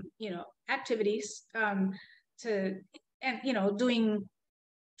activism, activities doing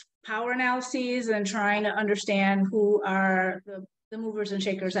power analyses and trying to understand who are the movers and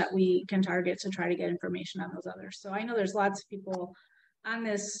shakers that we can target to try to get information on those others. So I know there's lots of people on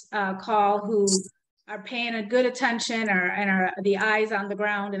this call who are paying a good attention and are the eyes on the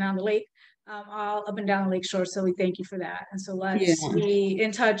ground and on the lake, all up and down the lakeshore. So we thank you for that. And so let's be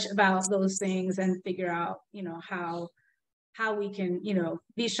in touch about those things and figure out, how we can,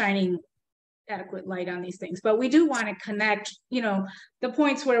 be shining adequate light on these things. But we do want to connect, the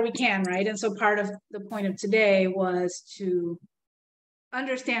points where we can, right? And so part of the point of today was to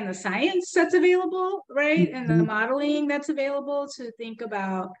understand the science that's available, right? And the modeling that's available to think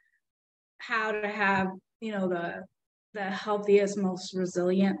about how to have, the healthiest, most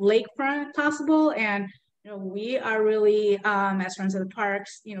resilient lakefront possible. And, we are really, as Friends of the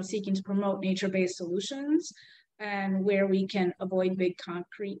Parks, seeking to promote nature-based solutions and where we can avoid big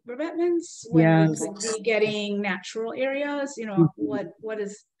concrete revetments when we could be getting natural areas. You know, what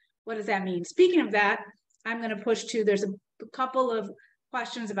does that mean? Speaking of that, I'm going to push to, there's a couple of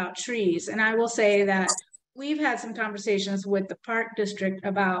questions about trees, and I will say that we've had some conversations with the park district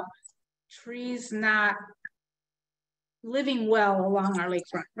about trees not living well along our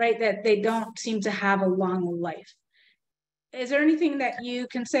lakefront, right? That they don't seem to have a long life. Is there anything that you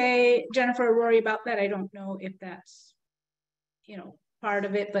can say, Jennifer or Rory, about that? I don't know if that's, you know, part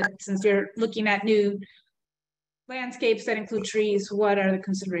of it, but since you're looking at new landscapes that include trees, what are the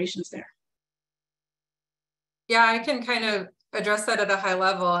considerations there? Yeah, I can kind of address that at a high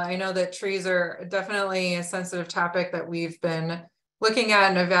level. I know that trees are definitely a sensitive topic that we've been looking at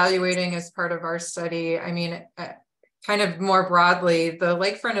and evaluating as part of our study. I mean, kind of more broadly, the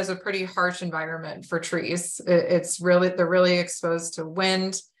lakefront is a pretty harsh environment for trees. They're really exposed to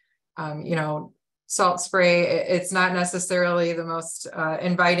wind, you know, salt spray. It's not necessarily the most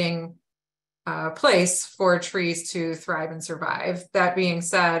inviting place for trees to thrive and survive. That being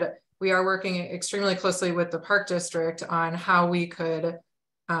said, we are working extremely closely with the park district on how we could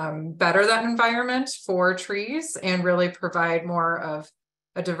better that environment for trees and really provide more of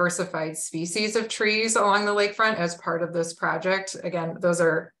a diversified species of trees along the lakefront as part of this project. Again, those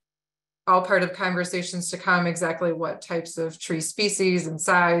are all part of conversations to come, exactly what types of tree species and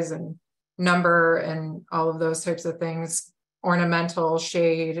size and number and all of those types of things, ornamental,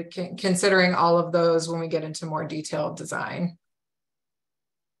 shade, considering all of those when we get into more detailed design.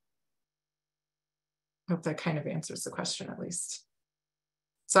 I hope that kind of answers the question at least.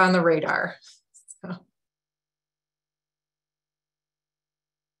 It's on the radar. So.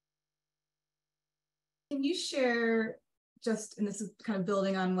 Can you share, just, and this is kind of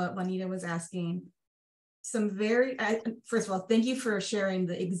building on what Juanita was asking, some first of all, thank you for sharing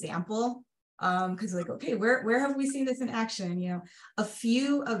the example, because like, okay, where have we seen this in action? You know, a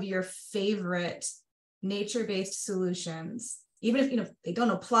few of your favorite nature-based solutions, even if, you know, they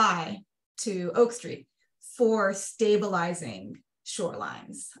don't apply to Oak Street, for stabilizing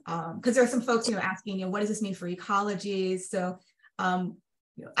shorelines, because there are some folks, you know, asking, you know, what does this mean for ecologies? So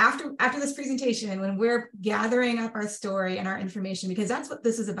you know, after this presentation, when we're gathering up our story and our information, because that's what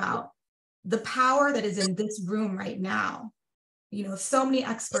this is about, the power that is in this room right now, you know, so many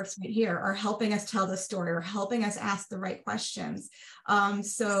experts right here are helping us tell the story or helping us ask the right questions.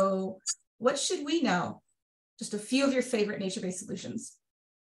 So what should we know? Just a few of your favorite nature-based solutions.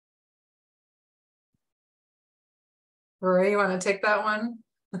 Rory, you want to take that one?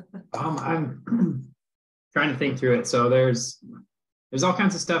 I'm trying to think through it. So there's all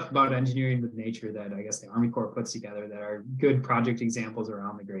kinds of stuff about engineering with nature that I guess the Army Corps puts together that are good project examples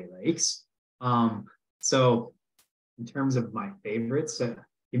around the Great Lakes. So in terms of my favorites,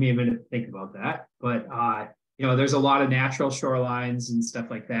 give me a minute to think about that. But you know, there's a lot of natural shorelines and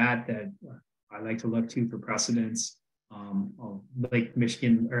stuff like that I like to look to for precedents. Lake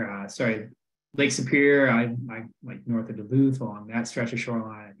Michigan, or Lake Superior, I like north of Duluth along that stretch of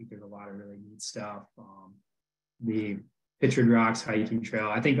shoreline. I think there's a lot of really neat stuff. The Pictured Rocks hiking trail.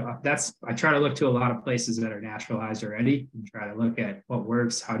 I think I try to look to a lot of places that are naturalized already and try to look at what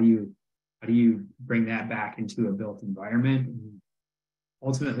works. How do you bring that back into a built environment? And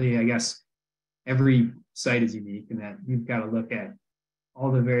ultimately, I guess every site is unique in that you've got to look at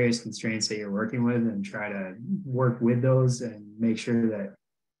all the various constraints that you're working with and try to work with those and make sure that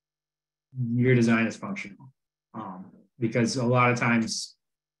your design is functional. Because a lot of times,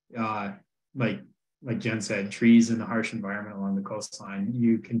 like Jen said, trees in the harsh environment along the coastline,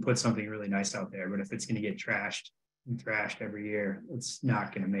 you can put something really nice out there, but if it's going to get trashed every year, it's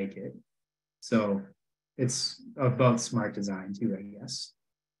not going to make it. So it's about smart design too, I guess.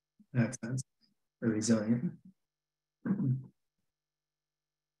 In that sense, or resilient.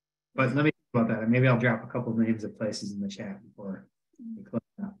 But let me think about that. Maybe I'll drop a couple of names of places in the chat before we close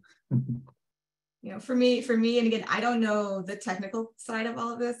out. You know, for me, and again, I don't know the technical side of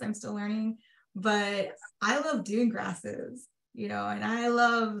all of this. I'm still learning, but I love dune grasses, you know, and I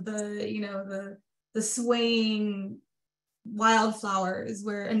love the swaying wildflowers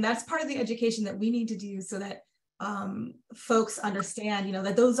and that's part of the education that we need to do so that folks understand, you know,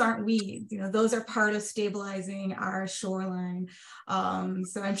 that those aren't weeds, you know, those are part of stabilizing our shoreline.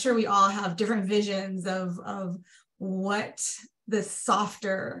 So I'm sure we all have different visions of what the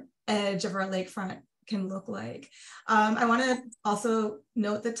softer edge of our lakefront can look like. I want to also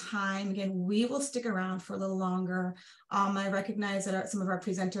note the time. Again, we will stick around for a little longer. I recognize that some of our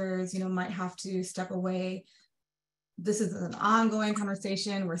presenters, you know, might have to step away. This is an ongoing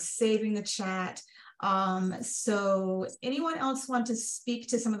conversation. We're saving the chat. So anyone else want to speak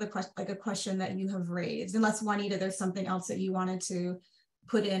to some of the questions, like a question that you have raised? Unless Juanita, there's something else that you wanted to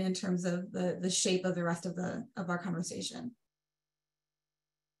put in terms of the shape of the rest of our conversation.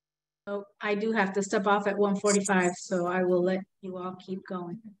 Oh, I do have to step off at 1:45, so I will let you all keep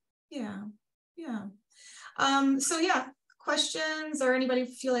going. Yeah. So yeah, questions, or anybody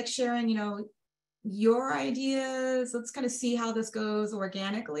feel like sharing, your ideas? Let's kind of see how this goes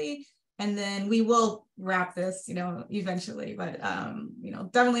organically, and then we will wrap this, eventually, but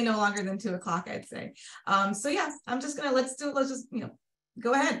definitely no longer than 2 o'clock, I'd say. So yeah, I'm just gonna let's just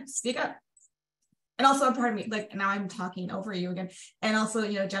go ahead, speak up. And also, pardon me, like now I'm talking over you again. And also,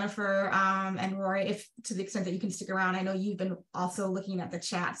 Jennifer and Rory, if to the extent that you can stick around, I know you've been also looking at the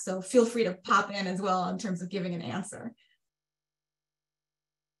chat, so feel free to pop in as well in terms of giving an answer.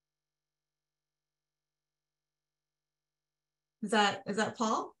 Is that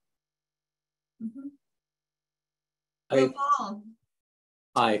Paul? Mm-hmm. Hello, Paul.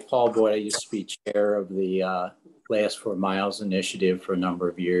 Hi, Paul Boyd. I used to be chair of the Last 4 Miles initiative for a number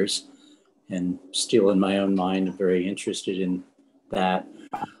of years, and still in my own mind, I'm very interested in that.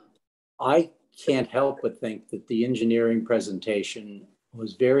 I can't help but think that the engineering presentation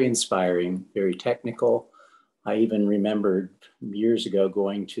was very inspiring, very technical. I even remembered years ago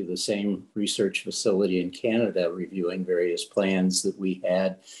going to the same research facility in Canada, reviewing various plans that we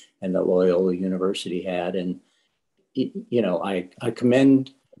had and that Loyola University had. And, I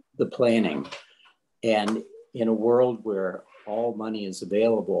commend the planning. And in a world where all money is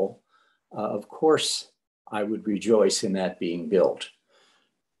available, of course, I would rejoice in that being built.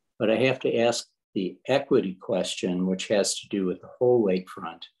 But I have to ask the equity question, which has to do with the whole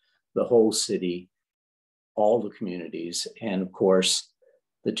lakefront, the whole city, all the communities, and of course,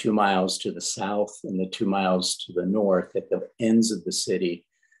 the 2 miles to the south and the 2 miles to the north at the ends of the city,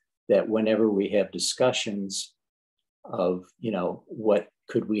 that whenever we have discussions of, what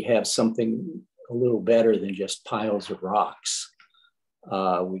could we have something a little better than just piles of rocks,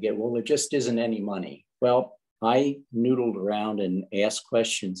 we get, well, there just isn't any money. Well, I noodled around and asked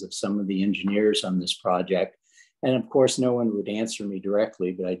questions of some of the engineers on this project. And of course, no one would answer me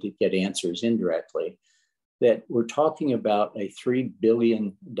directly, but I did get answers indirectly, that we're talking about a $3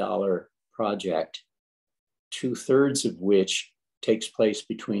 billion project, 2/3 of which takes place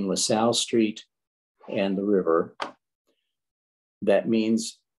between LaSalle Street and the river. That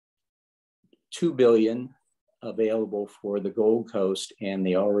means $2 billion available for the Gold Coast and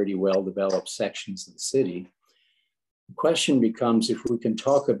the already well-developed sections of the city. The question becomes, if we can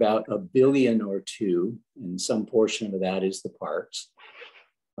talk about $1 billion or $2 billion, and some portion of that is the parks,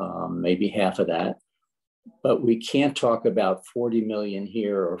 maybe half of that, but we can't talk about 40 million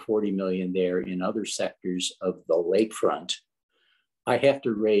here or 40 million there in other sectors of the lakefront. I have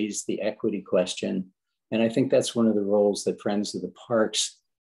to raise the equity question. And I think that's one of the roles that Friends of the Parks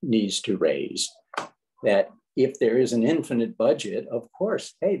needs to raise, that if there is an infinite budget, of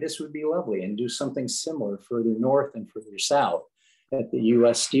course, hey, this would be lovely, and do something similar further north and further south at the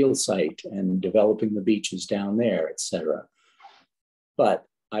US Steel site and developing the beaches down there, et cetera. But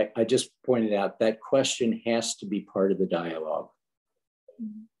I just pointed out that question has to be part of the dialogue.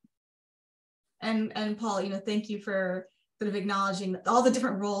 And Paul, thank you for sort of acknowledging all the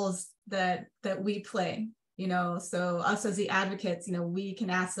different roles that we play. So us as the advocates, we can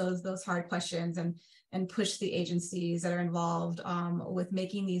ask those hard questions and push the agencies that are involved with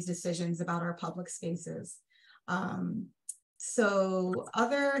making these decisions about our public spaces. So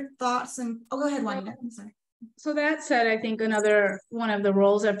other thoughts, and go ahead, Juanita. I'm sorry. So that said, I think another one of the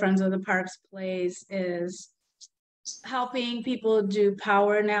roles that Friends of the Parks plays is helping people do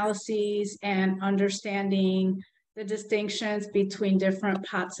power analyses and understanding the distinctions between different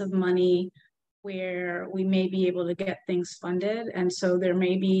pots of money where we may be able to get things funded. And so there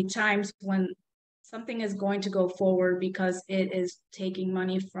may be times when something is going to go forward because it is taking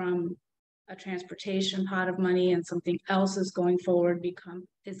money from a transportation pot of money, and something else is going forward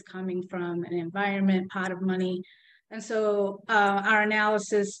is coming from an environment pot of money. And so our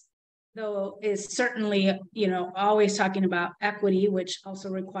analysis, though, is certainly, always talking about equity, which also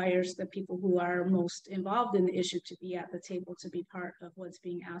requires the people who are most involved in the issue to be at the table, to be part of what's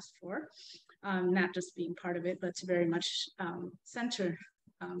being asked for, not just being part of it, but to very much center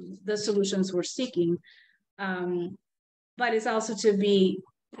the solutions we're seeking. But it's also to be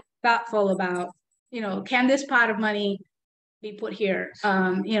thoughtful about, can this pot of money be put here?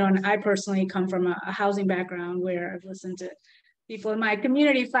 And I personally come from a housing background where I've listened to people in my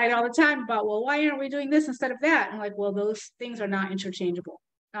community fight all the time about, well, why aren't we doing this instead of that? And like, well, those things are not interchangeable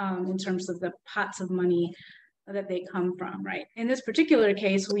in terms of the pots of money that they come from, right? In this particular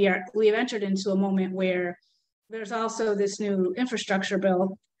case, we have entered into a moment where there's also this new infrastructure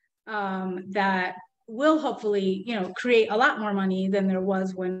bill that will hopefully, create a lot more money than there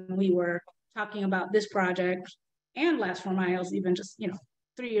was when we were talking about this project and Last 4 Miles, even just,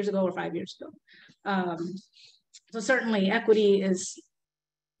 3 years ago or 5 years ago. So certainly equity is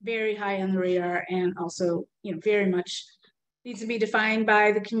very high on the radar, and also, very much needs to be defined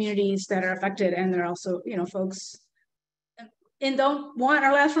by the communities that are affected. And they're also, folks and don't want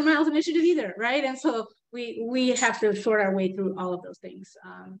our Last 4 Miles initiative either, right? And so we have to sort our way through all of those things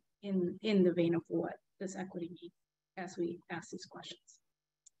in the vein of what does equity mean as we ask these questions.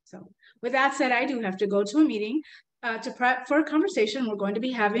 So with that said, I do have to go to a meeting to prep for a conversation we're going to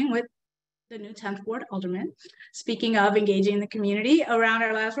be having with the new 10th Ward Alderman, speaking of engaging the community around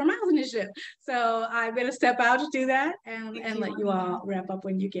our Last 4 Miles initiative. So I'm going to step out to do that and let you all wrap up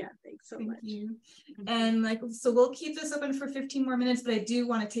when you can. Thanks so much. You. And so we'll keep this open for 15 more minutes, but I do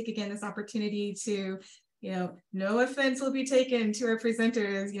want to take again this opportunity to, no offense will be taken to our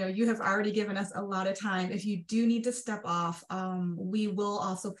presenters. You have already given us a lot of time. If you do need to step off, we will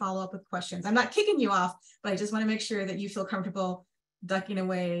also follow up with questions. I'm not kicking you off, but I just want to make sure that you feel comfortable ducking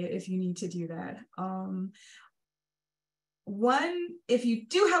away if you need to do that. If you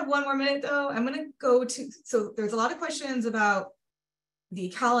do have 1 more minute though, I'm going to go to, so there's a lot of questions about the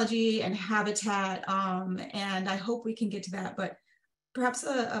ecology and habitat, and I hope we can get to that, but perhaps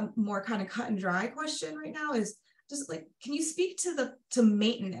a more kind of cut and dry question right now is just can you speak to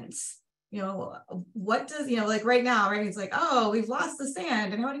maintenance? What does, right now, right? It's oh, we've lost the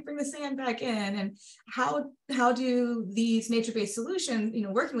sand, and how do you bring the sand back in? And how do these nature-based solutions,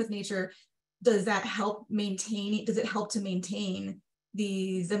 working with nature, does that help maintain, does it help to maintain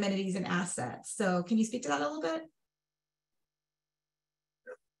these amenities and assets? So can you speak to that a little bit?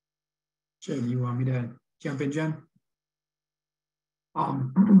 Sure, you want me to jump in, Jen?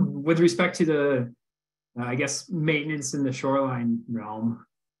 With respect to the, I guess, maintenance in the shoreline realm,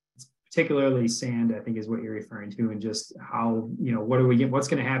 particularly sand, I think is what you're referring to, and just how, what's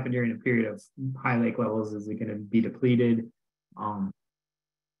going to happen during a period of high lake levels? Is it going to be depleted?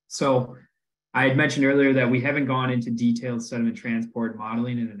 So I had mentioned earlier that we haven't gone into detailed sediment transport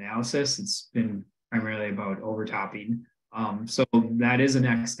modeling and analysis. It's been primarily about overtopping. So that is a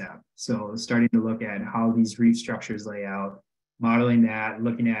next step. So starting to look at how these reef structures lay out, modeling that,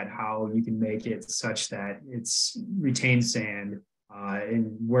 looking at how you can make it such that it's retained sand,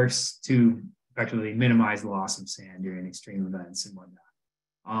 and works to effectively minimize the loss of sand during extreme events and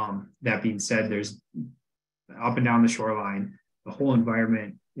whatnot. That being said, there's up and down the shoreline, the whole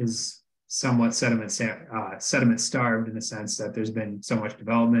environment is somewhat sediment starved in the sense that there's been so much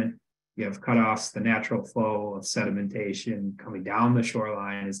development. You have cutoffs, the natural flow of sedimentation coming down the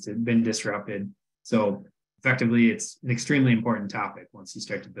shoreline has been disrupted. So effectively, it's an extremely important topic once you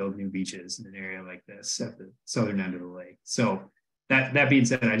start to build new beaches in an area like this at the southern end of the lake. So that being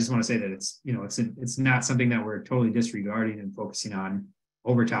said, I just want to say that it's not something that we're totally disregarding and focusing on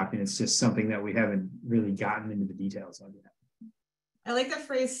overtopping. It's just something that we haven't really gotten into the details of yet. I like the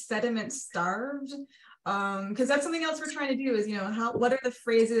phrase sediment starved, because that's something else we're trying to do is, what are the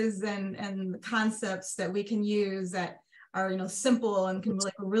phrases and the concepts that we can use that are, simple and can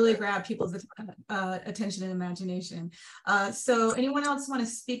really grab people's attention and imagination. So anyone else want to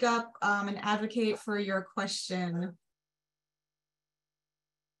speak up and advocate for your question?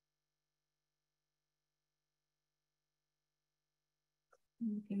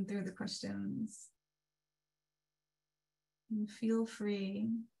 Looking through the questions. Feel free.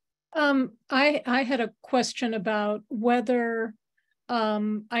 I had a question about whether,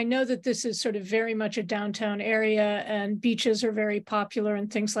 I know that this is sort of very much a downtown area and beaches are very popular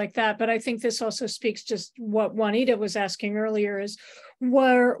and things like that, but I think this also speaks just what Juanita was asking earlier is,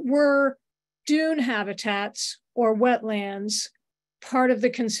 were dune habitats or wetlands part of the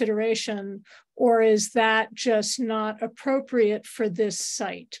consideration, or is that just not appropriate for this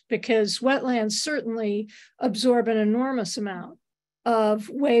site? Because wetlands certainly absorb an enormous amount of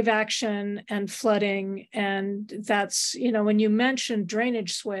wave action and flooding. And that's, when you mentioned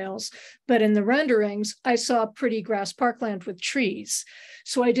drainage swales, but in the renderings, I saw pretty grass parkland with trees.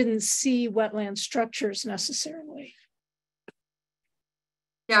 So I didn't see wetland structures necessarily.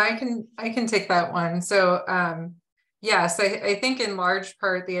 Yeah, I can take that one. So yes, I think in large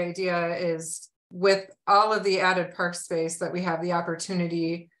part, the idea is with all of the added park space that we have the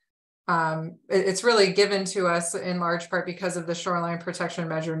opportunity, it's really given to us in large part because of the shoreline protection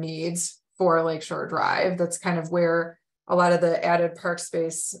measure needs for Lakeshore Drive. That's kind of where a lot of the added park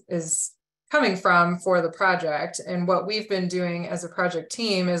space is coming from for the project. And what we've been doing as a project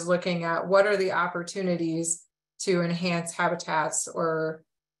team is looking at what are the opportunities to enhance habitats or,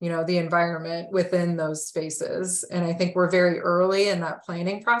 you know, the environment within those spaces. And I think we're very early in that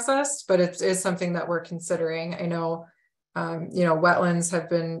planning process, but it is something that we're considering. I know, you know, wetlands have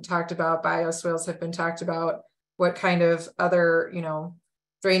been talked about, bioswales have been talked about, what kind of other, you know,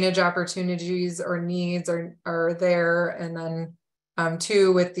 drainage opportunities or needs are there. And then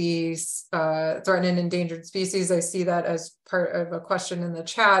too, with these threatened and endangered species, I see that as part of a question in the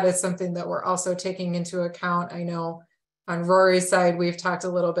chat. It's something that we're also taking into account. I know on Rory's side, we've talked a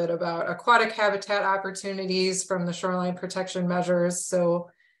little bit about aquatic habitat opportunities from the shoreline protection measures. So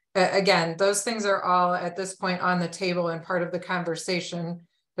again, those things are all at this point on the table and part of the conversation.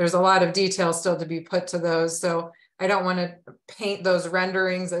 There's a lot of detail still to be put to those. So I don't want to paint those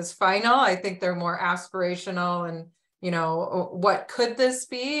renderings as final. I think they're more aspirational and, you know, what could this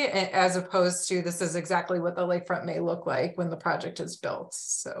be, as opposed to this is exactly what the lakefront may look like when the project is built.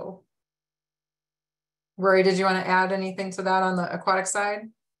 So Rory, did you want to add anything to that on the aquatic side?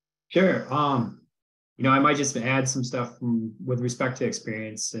 Sure. You know, I might just add some stuff with respect to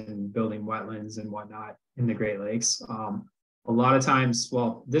experience in building wetlands and whatnot in the Great Lakes. A lot of times,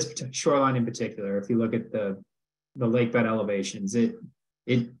 well, this shoreline in particular, if you look at the lake bed elevations, it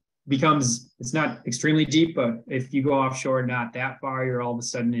becomes, it's not extremely deep, but if you go offshore not that far, you're all of a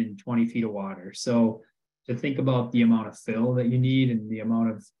sudden in 20 feet of water. So to think about the amount of fill that you need and the amount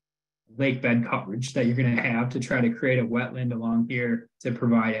of lake bed coverage that you're going to have to try to create a wetland along here to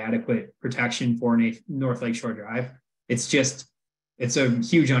provide adequate protection for North Lakeshore Drive, it's a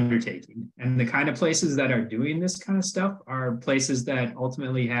huge undertaking. And the kind of places that are doing this kind of stuff are places that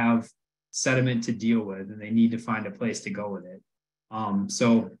ultimately have sediment to deal with, and they need to find a place to go with it.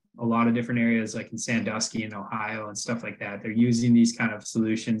 So a lot of different areas like in Sandusky in Ohio and stuff like that, they're using these kind of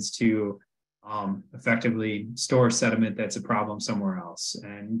solutions to effectively store sediment that's a problem somewhere else.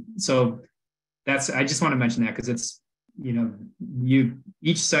 And so I just want to mention that because it's, you know,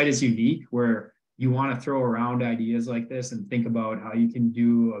 each site is unique where you want to throw around ideas like this and think about how you can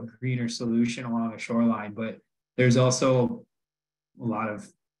do a greener solution along a shoreline, but there's also a lot of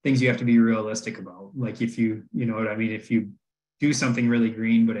things you have to be realistic about. Like if you know what I mean, if you do something really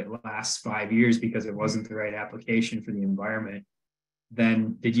green, but it lasts 5 years because it wasn't the right application for the environment,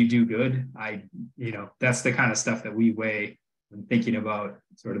 then did you do good? You know, that's the kind of stuff that we weigh when thinking about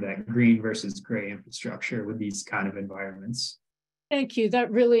sort of that green versus gray infrastructure with these kind of environments. Thank you.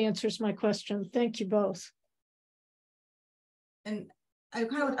 That really answers my question. Thank you both. And I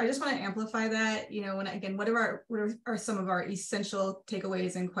just want to amplify that, you know, what are some of our essential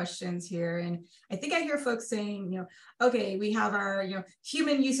takeaways and questions here? And I think I hear folks saying, you know, okay, we have our, you know,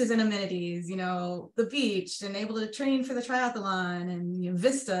 human uses and amenities, you know, the beach and able to train for the triathlon and, you know,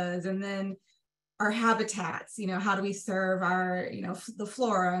 vistas, and then our habitats, you know, how do we serve our, you know, the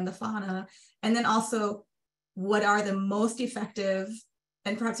flora and the fauna? And then also, what are the most effective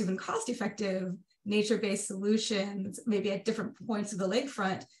and perhaps even cost-effective nature-based solutions, maybe at different points of the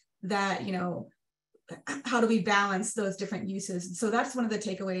lakefront that, you know, how do we balance those different uses? So that's one of the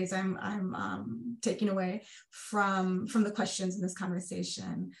takeaways I'm taking away from the questions in this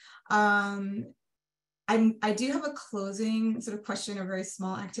conversation. I do have a closing sort of question, a very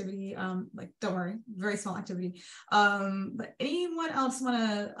small activity, like, don't worry, very small activity. But anyone else want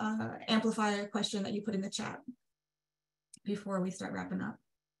to amplify a question that you put in the chat before we start wrapping up?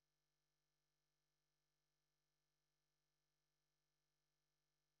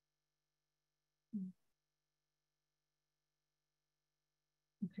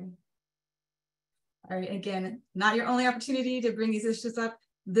 Okay. All right, again, not your only opportunity to bring these issues up.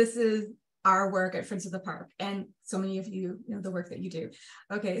 This is our work at Friends of the Park, and so many of you know the work that you do.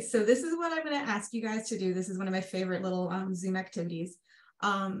 Okay, so this is what I'm going to ask you guys to do. This is one of my favorite little Zoom activities.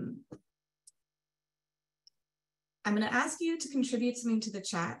 I'm going to ask you to contribute something to the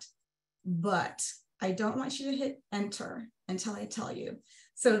chat, but I don't want you to hit enter until I tell you.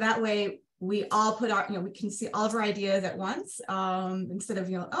 So that way we all put our, you know, we can see all of our ideas at once, instead of,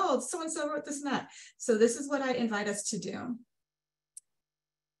 you know, oh, so-and-so wrote this and that. So this is what I invite us to do.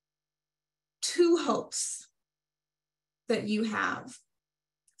 2 hopes that you have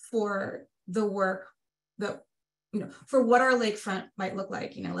for the work that, you know, for what our lakefront might look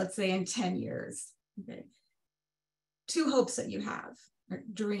like, you know, let's say in 10 years. Okay. 2 hopes that you have, or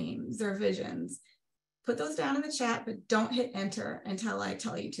dreams or visions. Put those down in the chat, but don't hit enter until I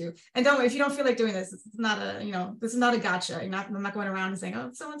tell you to. And don't worry, if you don't feel like doing this, it's not a, you know, this is not a gotcha. I'm not going around and saying,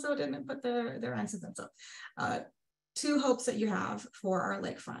 oh, so-and-so didn't put their answers in. So 2 hopes that you have for our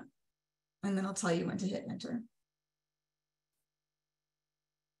lakefront. And then I'll tell you when to hit enter.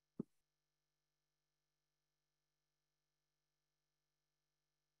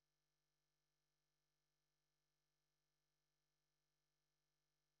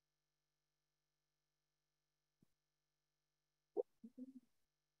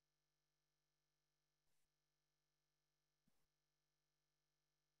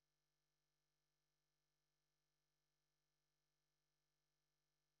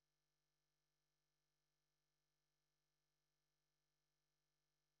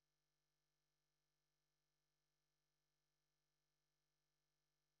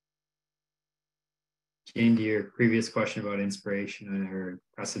 Jane, to your previous question about inspiration or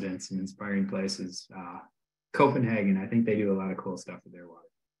precedents and inspiring places, Copenhagen, I think they do a lot of cool stuff with their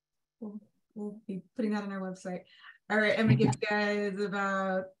water. We'll be putting that on our website. All right, I'm gonna give you guys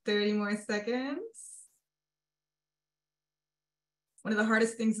about 30 more seconds. One of the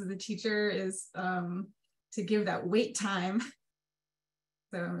hardest things as a teacher is to give that wait time.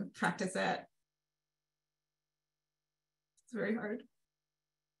 So practice that. It's very hard.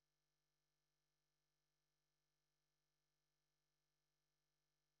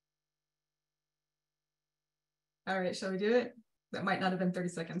 All right, shall we do it? That might not have been 30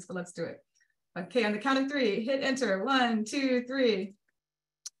 seconds, but let's do it. Okay, on the count of 3, hit enter. 1, 2, 3.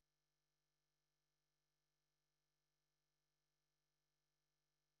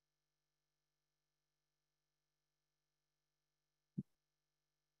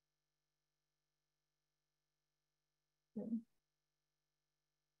 Okay.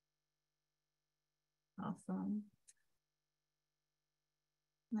 Awesome.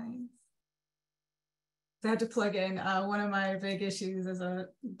 Nice. I have to plug in one of my big issues as a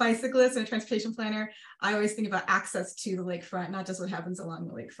bicyclist and a transportation planner. I always think about access to the lakefront, not just what happens along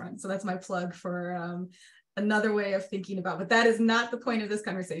the lakefront. So that's my plug for another way of thinking about, but that is not the point of this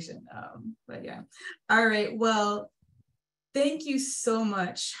conversation. But yeah. All right. Well, thank you so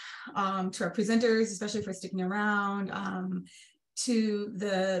much to our presenters, especially for sticking around, to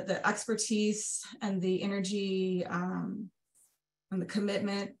the expertise and the energy and the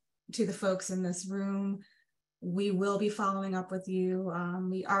commitment to the folks in this room. We will be following up with you.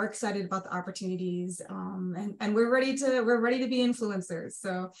 We are excited about the opportunities, and we're ready to be influencers.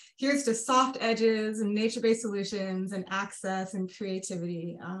 So here's to soft edges and nature-based solutions and access and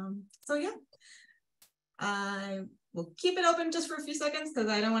creativity. So yeah, I will keep it open just for a few seconds because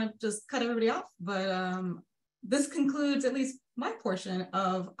I don't want to just cut everybody off. But this concludes at least my portion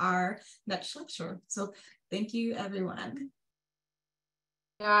of our Netsch lecture. So thank you, everyone.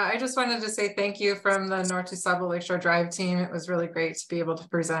 Yeah, I just wanted to say thank you from the DuSable Lakeshore Drive team. It was really great to be able to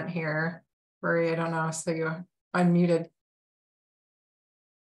present here. Rory, I don't know, so you're unmuted.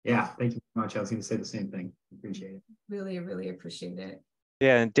 Yeah, thank you very much. I was going to say the same thing. Appreciate it. Really, really appreciate it.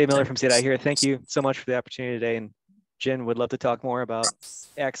 Yeah, and Dave Miller from CDI here. Thank you so much for the opportunity today. And Jen would love to talk more about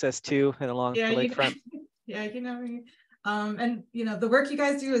access to and along the lakefront. Yeah, you know, and you know, the work you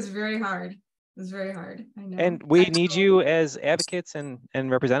guys do is very hard. It's very hard. I know. And we need you as advocates and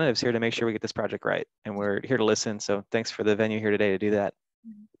representatives here to make sure we get this project right. And we're here to listen. So thanks for the venue here today to do that.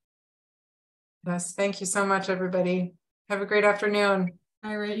 Yes, thank you so much, everybody. Have a great afternoon.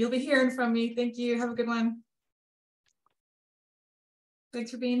 All right, you'll be hearing from me. Thank you. Have a good one.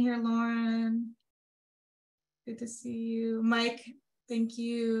 Thanks for being here, Lauren. Good to see you. Mike, thank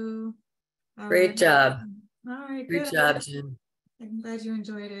you. Great job. All right, great good. job, Jen. I'm glad you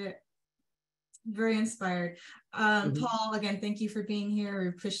enjoyed it. Very inspired. Paul, again, thank you for being here. We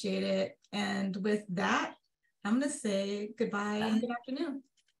appreciate it. And with that, I'm going to say goodbye and good afternoon.